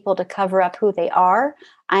tell people to cover up who they are,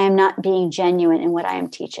 I am not being genuine in what I am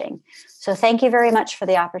teaching. So thank you very much for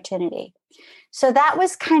the opportunity. So that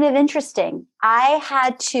was kind of interesting. I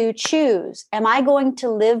had to choose, am I going to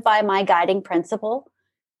live by my guiding principle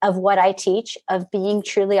of what I teach, of being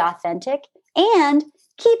truly authentic? And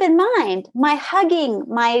keep in mind, my hugging,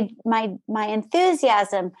 my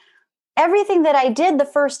enthusiasm, everything that I did the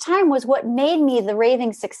first time was what made me the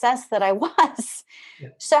raving success that I was. Yeah.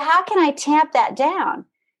 So how can I tamp that down?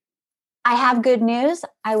 I have good news.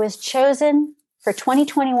 I was chosen for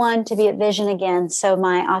 2021 to be at Vision again. So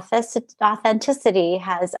my authenticity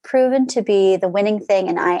has proven to be the winning thing,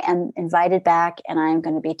 and I am invited back, and I am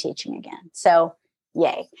going to be teaching again. So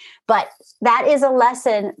yay. But that is a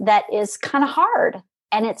lesson that is kind of hard,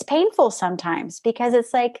 and it's painful sometimes because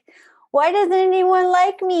it's like, why doesn't anyone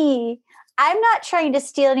like me? I'm not trying to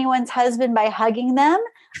steal anyone's husband by hugging them.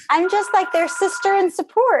 I'm just like their sister and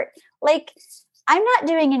support. Like, I'm not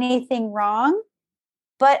doing anything wrong.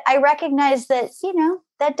 But I recognize that,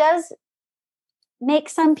 that does make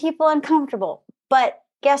some people uncomfortable. But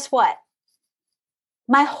guess what?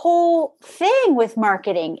 My whole thing with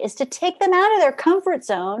marketing is to take them out of their comfort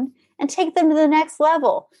zone and take them to the next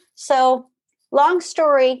level. So long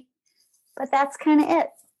story, but that's kind of it.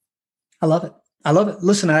 I love it. I love it.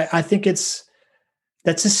 Listen, I think that's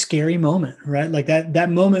a scary moment, right? Like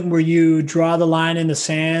that moment where you draw the line in the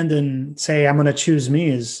sand and say, I'm going to choose me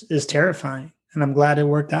is terrifying. And I'm glad it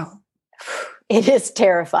worked out. It is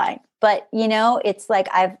terrifying. But, it's like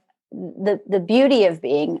the beauty of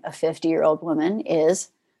being a 50-year-old woman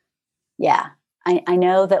is, I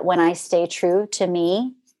know that when I stay true to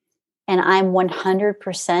me and I'm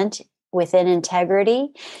 100% within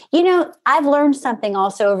integrity, I've learned something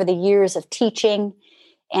also over the years of teaching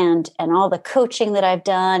and all the coaching that I've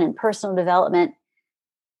done and personal development.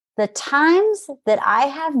 The times that I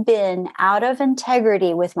have been out of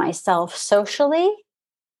integrity with myself socially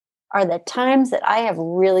are the times that I have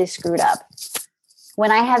really screwed up.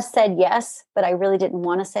 When I have said yes, but I really didn't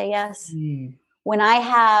want to say yes. Mm. When I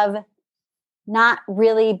have not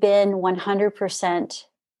really been 100%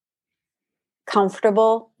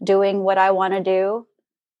 comfortable doing what I want to do,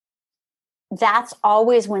 that's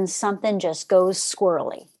always when something just goes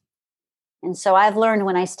squirrely. And so I've learned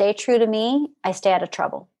when I stay true to me, I stay out of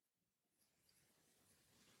trouble.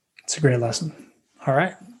 It's a great lesson. All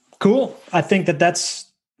right, cool. I think that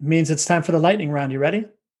means it's time for the lightning round. You ready?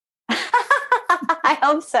 I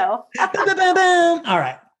hope so. All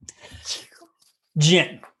right.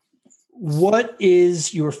 Jen, what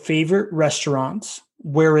is your favorite restaurant?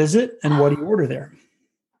 Where is it? And what do you order there?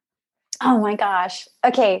 Oh my gosh.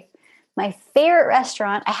 Okay. My favorite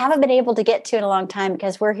restaurant, I haven't been able to get to in a long time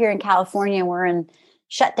because we're here in California. We're in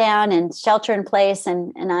shutdown and shelter in place.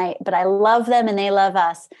 But I love them and they love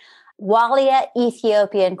us. Walia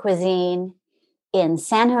Ethiopian cuisine in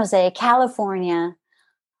San Jose, California.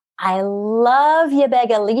 I love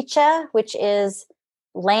Yabega Licha, which is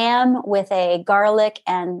lamb with a garlic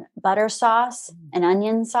and butter sauce and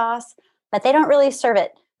onion sauce, but they don't really serve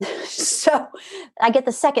it. So I get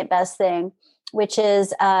the second best thing, which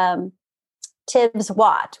is Tibbs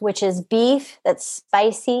Wat, which is beef that's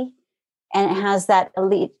spicy and it has that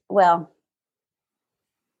elite,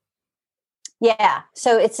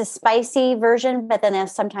 so it's a spicy version, but then they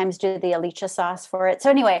sometimes do the Alicia sauce for it.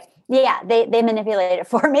 So anyway, they manipulate it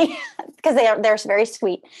for me because they're very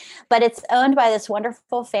sweet. But it's owned by this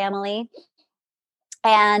wonderful family,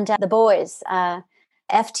 and the boys,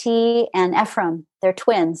 FT and Ephraim, they're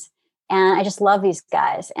twins, and I just love these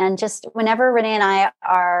guys. And just whenever Renee and I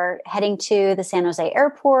are heading to the San Jose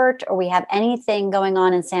airport, or we have anything going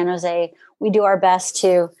on in San Jose, we do our best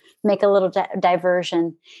to make a little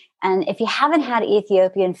diversion. And if you haven't had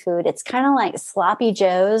Ethiopian food, it's kind of like sloppy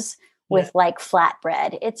joes with like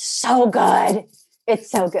flatbread. It's so good.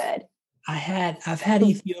 It's so good. I've had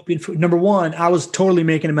Ethiopian food. Number one, I was totally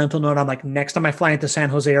making a mental note. I'm like, next time I fly into San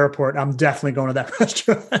Jose airport, I'm definitely going to that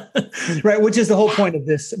restaurant, right? Which is the whole point of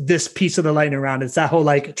this piece of the lightning round. It's that whole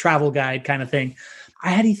like travel guide kind of thing.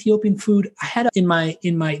 I had Ethiopian food. I had in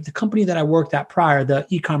the company that I worked at prior, the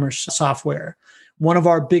e-commerce software. One of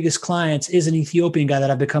our biggest clients is an Ethiopian guy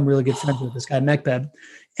that I've become really good friends with, this guy, Mekbeb.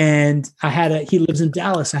 And he lives in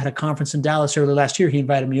Dallas. I had a conference in Dallas early last year. He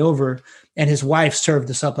invited me over and his wife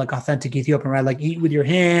served us up like authentic Ethiopian, right? Like eat with your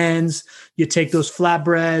hands. You take those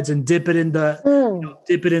flatbreads and dip it in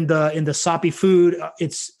the soppy food.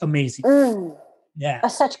 It's amazing. Yeah.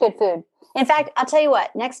 That's such good food. In fact, I'll tell you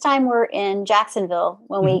what, next time we're in Jacksonville,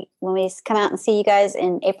 when we come out and see you guys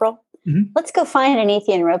in April, let's go find an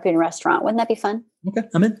Ethiopian restaurant. Wouldn't that be fun? Okay.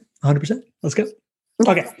 I'm in 100%. Let's go.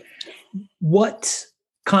 Okay. What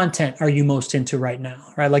content are you most into right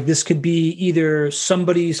now? Right. Like this could be either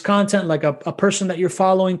somebody's content, like a person that you're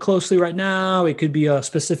following closely right now. It could be a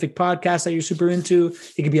specific podcast that you're super into.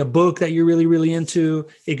 It could be a book that you're really, really into.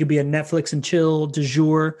 It could be a Netflix and chill du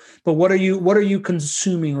jour. But what are you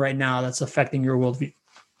consuming right now that's affecting your worldview?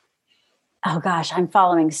 Oh gosh, I'm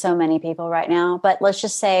following so many people right now, but let's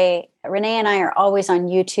just say Renee and I are always on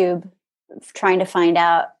YouTube trying to find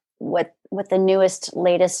out what the newest,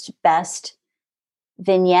 latest, best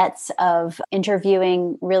vignettes of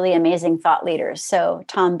interviewing really amazing thought leaders. So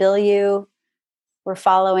Tom Bilyeu, We're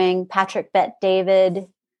following Patrick Bet-David,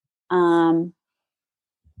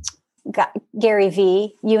 Gary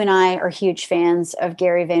V. You and I are huge fans of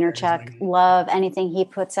Gary Vaynerchuk. Love anything he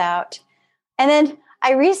puts out. And then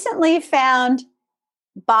I recently found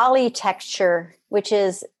Bali Texture, which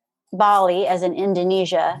is Bali as in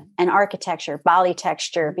Indonesia, and architecture, Bali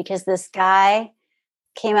Texture, because this guy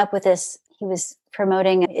came up with this. He was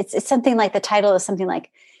promoting, it's something like, the title is something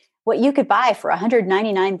like what you could buy for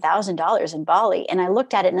 $199,000 in Bali. And I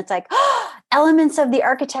looked at it and it's like, elements of the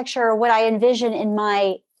architecture are what I envision in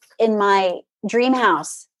my dream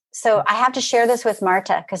house. So I have to share this with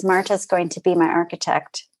Marta, because Marta's going to be my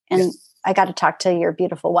architect. And I got to talk to your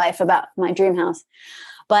beautiful wife about my dream house.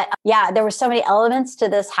 But yeah, there were so many elements to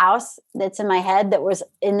this house that's in my head that was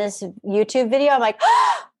in this YouTube video. I'm like,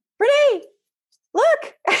 Renee,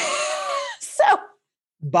 look. So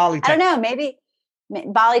Bali texture. I don't know, maybe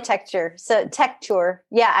Bali Texture. So texture.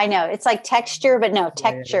 Yeah, I know. It's like texture, but no,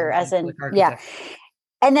 texture as in, like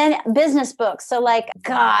And then business books. So like,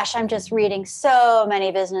 gosh, I'm just reading so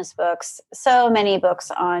many business books, so many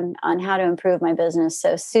books on how to improve my business.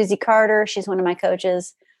 So Susie Carter, she's one of my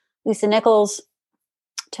coaches, Lisa Nichols,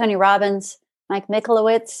 Tony Robbins, Mike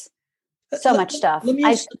Michalowicz, so much stuff. Let me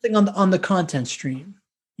ask something on the content stream.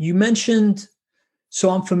 You mentioned,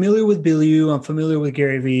 so I'm familiar with Bill Yu, I'm familiar with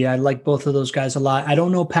Gary Vee. I like both of those guys a lot. I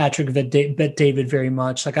don't know Patrick Bet-David very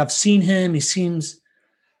much. Like, I've seen him. He seems,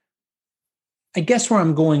 I guess where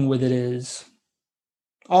I'm going with it is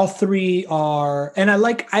all three are, and I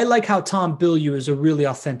like how Tom Bilyeu is a really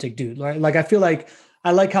authentic dude, right? Like, I feel like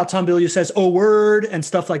I like how Tom Bilyeu says, "Oh, word," and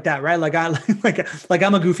stuff like that, right? Like, I like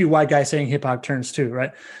I'm a goofy white guy saying hip hop terms too,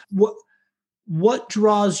 right? What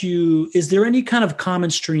draws you? Is there any kind of common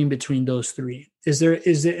stream between those three? Is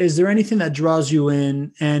there anything that draws you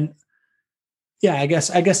in? And yeah, I guess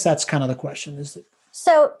that's kind of the question. Is it?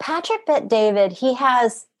 So Patrick Bet-David, he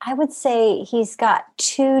has, I would say he's got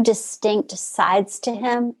two distinct sides to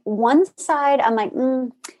him. One side I'm like,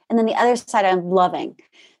 and then the other side I'm loving.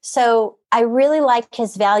 So I really like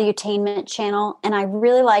his Valuetainment channel, and I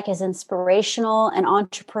really like his inspirational and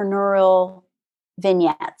entrepreneurial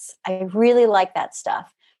vignettes. I really like that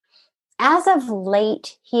stuff. As of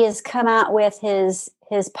late, he has come out with his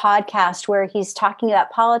podcast where he's talking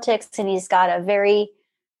about politics, and he's got a very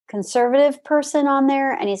conservative person on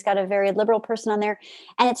there, and he's got a very liberal person on there,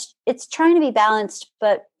 and it's trying to be balanced,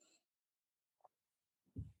 but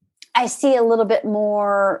I see a little bit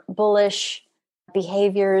more bullish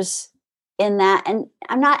behaviors in that, and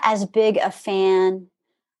I'm not as big a fan,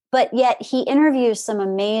 but yet he interviews some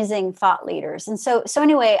amazing thought leaders. And so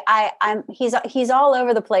anyway, he's all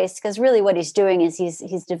over the place, because really what he's doing is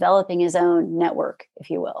he's developing his own network, if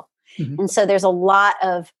you will. Mm-hmm. And so there's a lot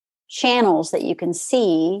of channels that you can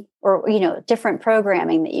see, or, different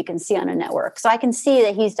programming that you can see on a network. So I can see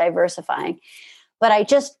that he's diversifying, but I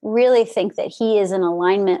just really think that he is in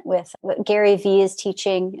alignment with what Gary Vee is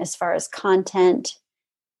teaching as far as content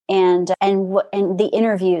and the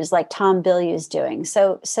interviews like Tom Bilyeu is doing.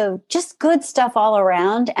 So just good stuff all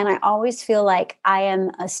around. And I always feel like I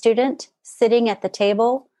am a student sitting at the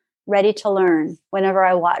table, ready to learn whenever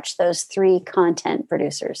I watch those three content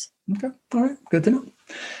producers. Okay. All right. Good to know.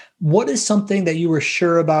 What is something that you were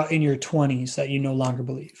sure about in your 20s that you no longer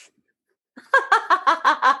believe?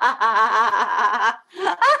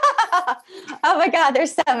 Oh my God,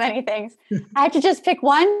 there's so many things. I have to just pick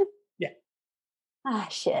one? Yeah. Ah,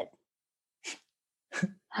 shit.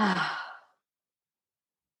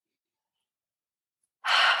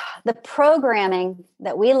 The programming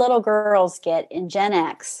that we little girls get in Gen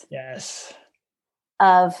X. Yes.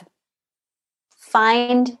 Of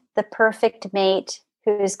find the perfect mate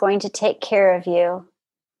who is going to take care of you,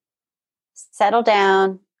 settle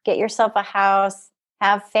down, get yourself a house,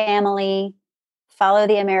 have family, follow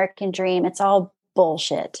the American dream. It's all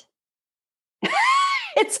bullshit.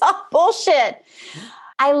 It's all bullshit.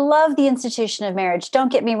 I love the institution of marriage.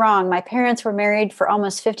 Don't get me wrong. My parents were married for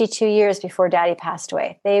almost 52 years before Daddy passed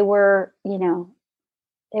away. They were,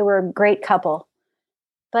 they were a great couple.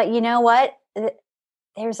 But you know what?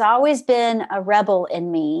 There's always been a rebel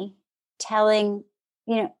in me telling,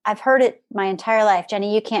 I've heard it my entire life,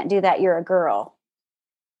 Jenny, you can't do that. You're a girl.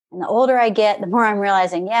 And the older I get, the more I'm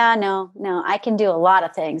realizing, no, I can do a lot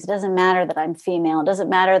of things. It doesn't matter that I'm female. It doesn't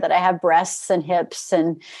matter that I have breasts and hips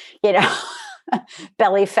and,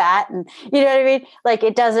 belly fat. And you know what I mean? Like,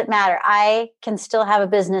 it doesn't matter. I can still have a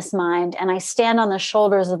business mind, and I stand on the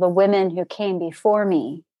shoulders of the women who came before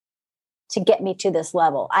me to get me to this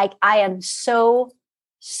level. I am so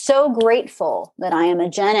grateful that I am a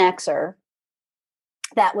Gen Xer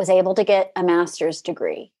that was able to get a master's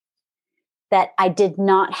degree. that I did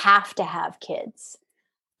not have to have kids.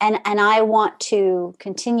 And I want to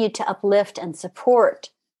continue to uplift and support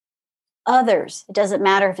others. It doesn't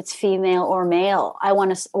matter if it's female or male. I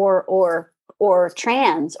want to, or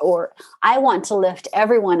trans, or I want to lift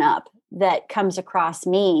everyone up that comes across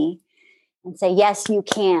me and say, yes, you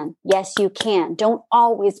can. Yes, you can. Don't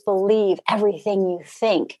always believe everything you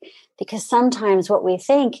think, because sometimes what we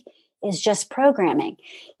think is just programming.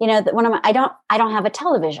 You know, that I don't have a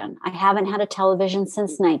television. I haven't had a television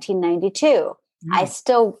since 1992. I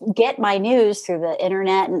still get my news through the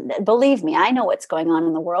internet, and believe me, I know what's going on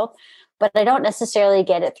in the world, but I don't necessarily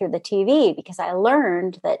get it through the TV, because I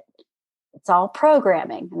learned that it's all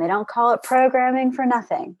programming, and they don't call it programming for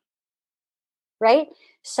nothing. Right?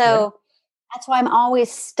 So that's why I'm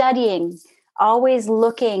always studying, always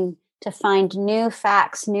looking to find new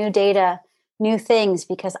facts, new data, new things,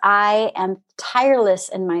 because I am tireless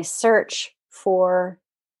in my search for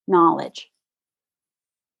knowledge.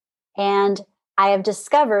 And I have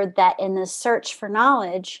discovered that in this search for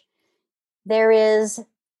knowledge, there is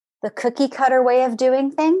the cookie cutter way of doing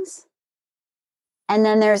things. And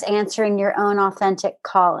then there's answering your own authentic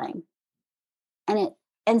calling.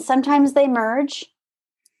 And sometimes they merge,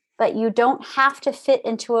 but you don't have to fit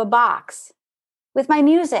into a box. With my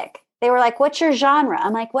music, they were like, what's your genre?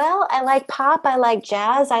 I'm like, well, I like pop, I like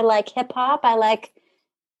jazz, I like hip hop, I like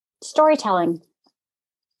storytelling.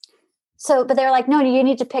 So, but they're like, no, you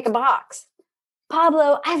need to pick a box.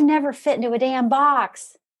 Pablo, I've never fit into a damn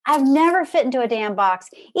box. I've never fit into a damn box.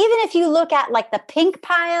 Even if you look at like the pink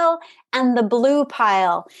pile and the blue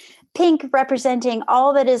pile, pink representing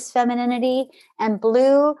all that is femininity and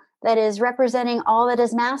blue that is representing all that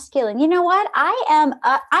is masculine. You know what? I'm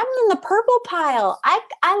in the purple pile.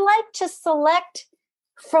 I like to select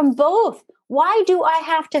from both. Why do I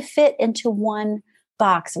have to fit into one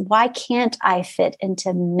box? Why can't I fit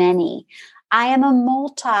into many? I am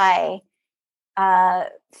a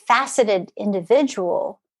faceted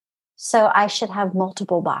individual, so I should have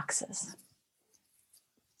multiple boxes.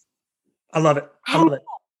 I love it. I love it.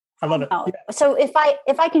 I love it. Yeah. So if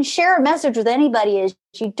I can share a message with anybody, is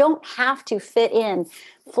you don't have to fit in.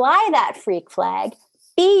 Fly that freak flag,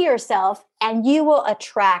 be yourself, and you will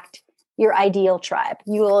attract your ideal tribe.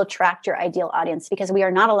 You will attract your ideal audience, because we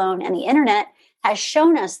are not alone. And the internet has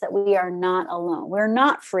shown us that we are not alone. We're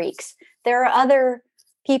not freaks. There are other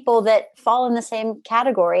people that fall in the same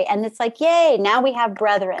category, and it's like, yay, now we have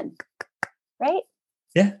brethren, right?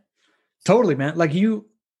 Yeah, totally, man. Like you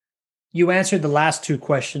answered the last two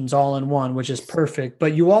questions all in one, which is perfect.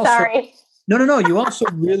 But you also, sorry, no. You also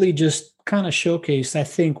really just kind of showcased, I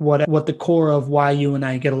think, what the core of why you and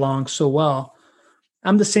I get along so well.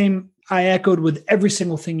 I'm the same. I echoed with every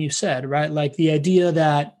single thing you said, right? Like the idea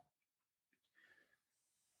that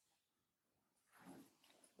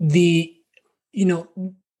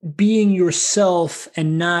being yourself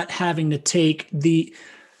and not having to take the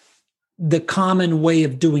common way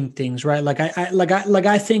of doing things, right?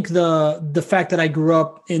 I think the fact that I grew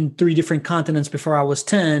up in 3 different continents before I was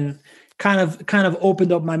 10 kind of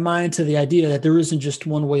opened up my mind to the idea that there isn't just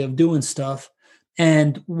one way of doing stuff.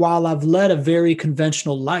 And while I've led a very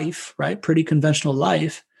conventional life, right? Pretty conventional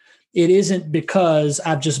life, it isn't because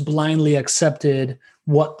I've just blindly accepted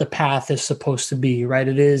what the path is supposed to be, right?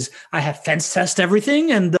 It is, I have fence test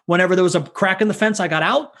everything. And whenever there was a crack in the fence, I got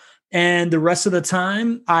out. And the rest of the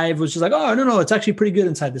time I was just like, oh, no, it's actually pretty good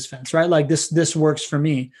inside this fence, right? Like this works for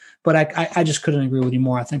me. But I just couldn't agree with you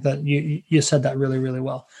more. I think that you said that really, really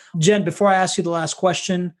well. Jen, before I ask you the last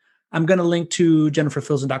question, I'm going to link to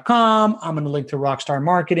jenniferfilzen.com. I'm going to link to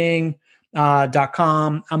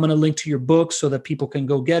rockstarmarketing.com. I'm going to link to your book so that people can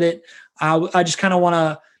go get it. I just kind of want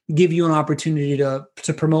to give you an opportunity to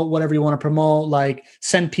promote whatever you want to promote, like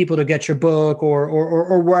send people to get your book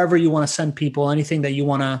or wherever you want to send people, anything that you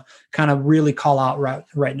want to kind of really call out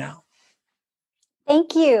right now.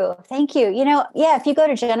 Thank you. If you go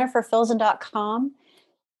to jenniferfilzen.com,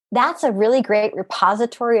 that's a really great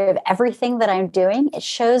repository of everything that I'm doing. It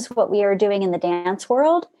shows what we are doing in the dance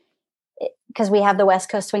world, because we have the West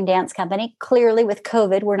Coast Swing Dance Company. Clearly with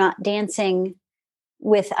COVID, we're not dancing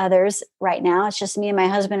with others right now. It's just me and my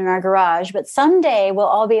husband in our garage, but someday we'll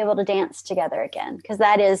all be able to dance together again, because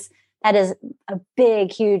that is a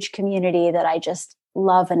big, huge community that I just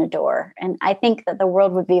love and adore. And I think that the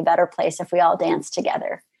world would be a better place if we all danced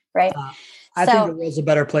together, right? I think the world's a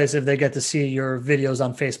better place if they get to see your videos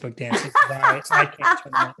on Facebook dancing. I can't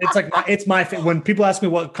turn them on. It's my when people ask me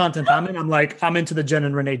what content I'm in, I'm like, I'm into the Jen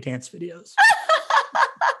and Renee dance videos.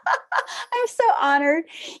 I'm so honored.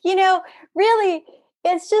 Really,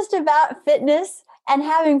 it's just about fitness and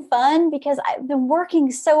having fun, because I've been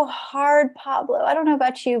working so hard, Pablo. I don't know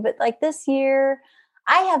about you, but like this year,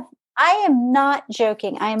 I am not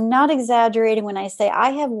joking. I am not exaggerating when I say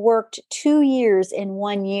I have worked 2 years in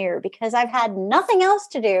 1 year because I've had nothing else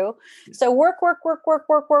to do. So work, work, work, work,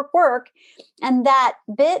 work, work, work. And that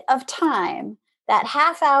bit of time, that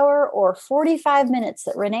half hour or 45 minutes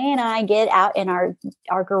that Renee and I get out in our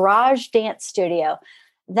garage dance studio,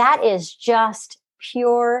 that is just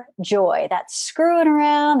pure joy. That's screwing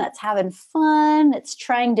around, that's having fun, it's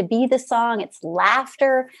trying to be the song, it's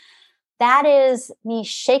laughter. That is me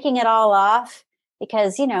shaking it all off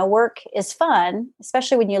because, work is fun,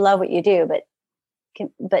 especially when you love what you do,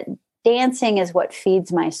 but dancing is what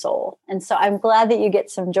feeds my soul. And so I'm glad that you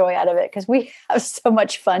get some joy out of it because we have so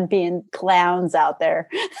much fun being clowns out there.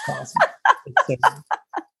 Awesome.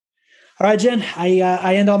 All right, Jen,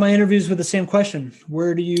 I end all my interviews with the same question.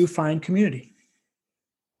 Where do you find community?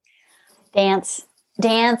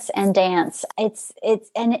 Dance and dance. It's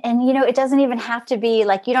it doesn't even have to be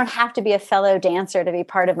like, you don't have to be a fellow dancer to be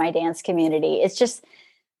part of my dance community. It's just,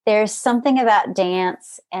 there's something about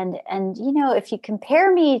dance. And if you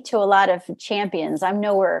compare me to a lot of champions, I'm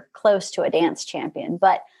nowhere close to a dance champion,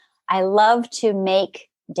 but I love to make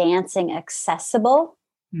dancing accessible,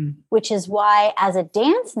 which is why as a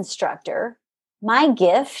dance instructor, my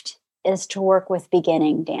gift is to work with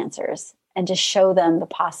beginning dancers and to show them the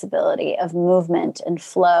possibility of movement and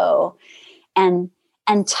flow and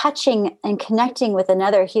touching and connecting with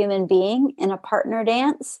another human being in a partner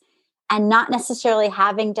dance, and not necessarily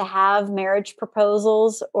having to have marriage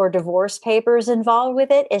proposals or divorce papers involved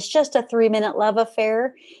with it. It's just a 3-minute love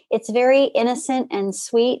affair. It's very innocent and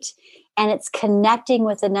sweet, and it's connecting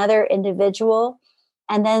with another individual.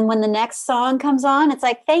 And then when the next song comes on, it's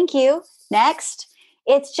like, thank you, next.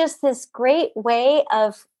 It's just this great way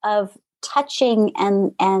of touching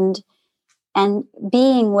and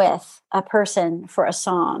being with a person for a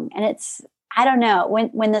song. And it's, I don't know,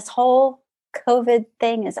 when this whole COVID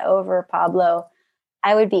thing is over, Pablo,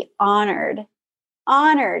 I would be honored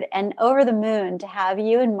and over the moon to have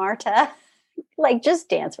you and Marta like just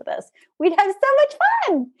dance with us. We'd have so much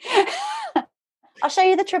fun. I'll show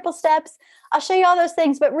you the triple steps. I'll show you all those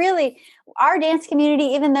things. But really, our dance community,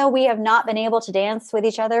 even though we have not been able to dance with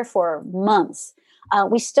each other for months,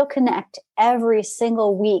 we still connect every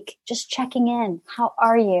single week, just checking in. How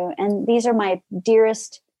are you? And these are my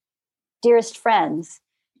dearest friends.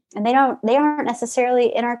 And they aren't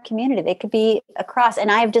necessarily in our community. They could be across.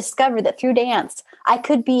 And I've discovered that through dance, I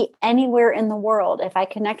could be anywhere in the world. If I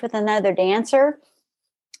connect with another dancer,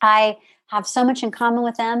 I have so much in common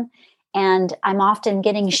with them. And I'm often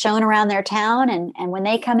getting shown around their town. And when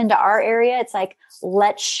they come into our area, it's like,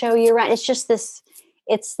 let's show you around. It's just this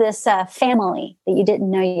family that you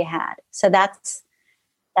didn't know you had. So that's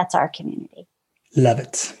our community. Love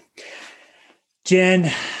it.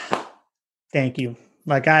 Jen, thank you.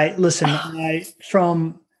 Like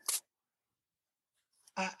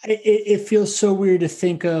it feels so weird to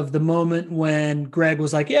think of the moment when Greg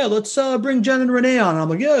was like, yeah, let's bring Jen and Renee on. And I'm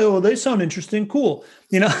like, yeah, well, they sound interesting. Cool.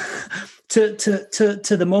 To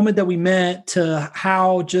the moment that we met, to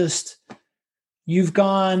how just you've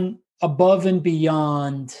gone above and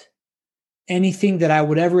beyond anything that I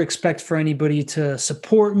would ever expect for anybody, to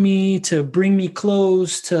support me, to bring me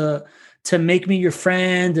close, to make me your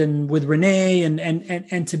friend, and with Renee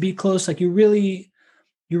and to be close. Like you really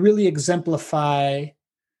exemplify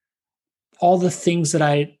all the things that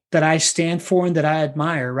I stand for and that I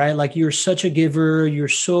admire, right? Like you're such a giver. You're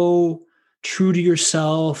so true to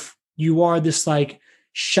yourself. You are this like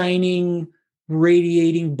shining,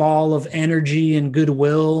 radiating ball of energy and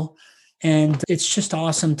goodwill. And it's just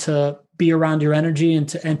awesome to be around your energy and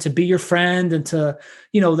to be your friend, and to,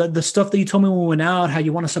 the stuff that you told me when we went out, how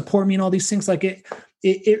you want to support me and all these things. Like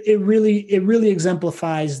it really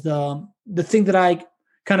exemplifies the thing that I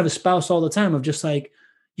kind of espouse all the time, of just like,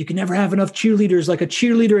 you can never have enough cheerleaders. Like a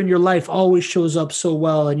cheerleader in your life always shows up so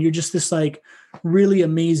well. And you're just this like really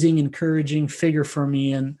amazing, encouraging figure for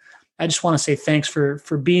me. And I just want to say thanks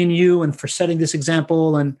for being you and for setting this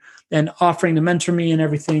example and offering to mentor me and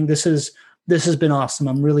everything. This has been awesome.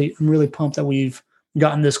 I'm really pumped that we've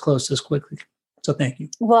gotten this close this quickly. So thank you.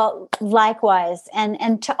 Well, likewise.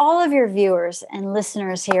 And to all of your viewers and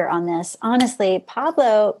listeners here on this, honestly,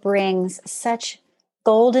 Pablo brings such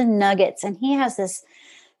golden nuggets, and he has this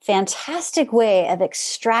fantastic way of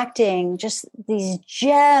extracting just these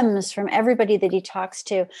gems from everybody that he talks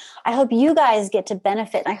to. I hope you guys get to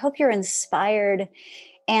benefit. I hope you're inspired.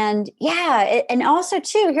 And and also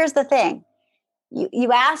too, here's the thing.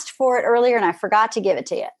 You asked for it earlier and I forgot to give it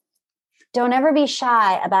to you. Don't ever be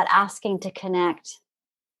shy about asking to connect.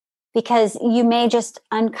 because you may just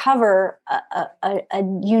uncover a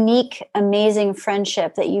unique, amazing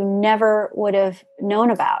friendship that you never would have known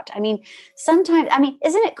about. I mean, sometimes,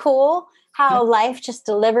 isn't it cool how life just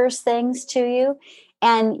delivers things to you?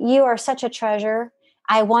 And you are such a treasure.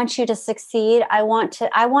 I want you to succeed. I want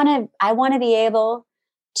to be able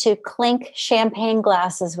to clink champagne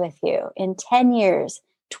glasses with you in 10 years,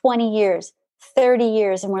 20 years, 30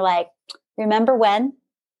 years. And we're like, remember when?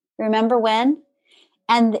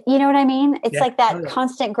 And you know what I mean? It's like that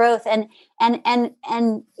constant growth. And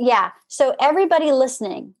yeah. So everybody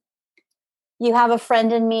listening, you have a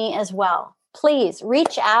friend in me as well. Please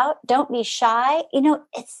reach out. Don't be shy.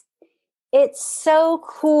 It's so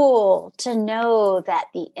cool to know that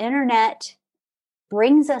the internet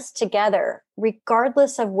brings us together,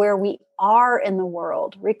 regardless of where we are in the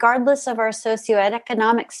world, regardless of our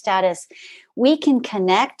socioeconomic status. We can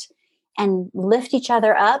connect and lift each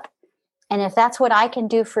other up. And if that's what I can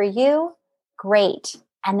do for you, great.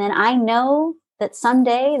 And then I know that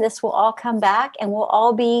someday this will all come back and we'll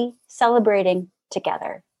all be celebrating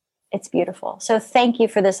together. It's beautiful. So thank you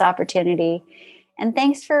for this opportunity. And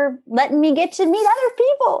thanks for letting me get to meet other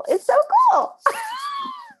people. It's so cool.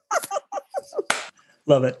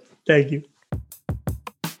 Love it. Thank you.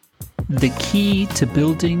 The key to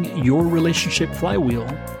building your relationship flywheel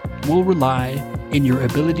will rely in your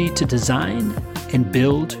ability to design and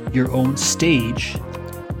build your own stage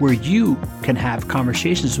where you can have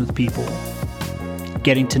conversations with people,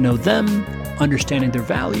 getting to know them, understanding their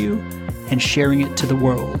value, and sharing it to the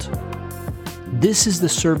world. This is the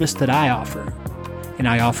service that I offer, and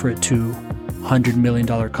I offer it to $100 million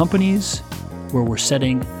companies where we're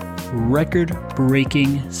setting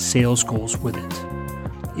record-breaking sales goals with it.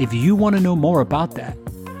 If you want to know more about that,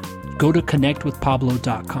 go to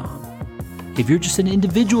connectwithpablo.com. If you're just an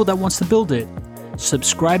individual that wants to build it,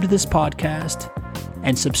 subscribe to this podcast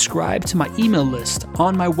and subscribe to my email list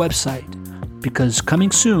on my website, because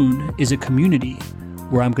coming soon is a community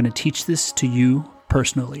where I'm going to teach this to you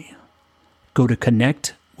personally. Go to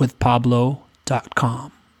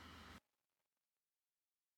connectwithpablo.com.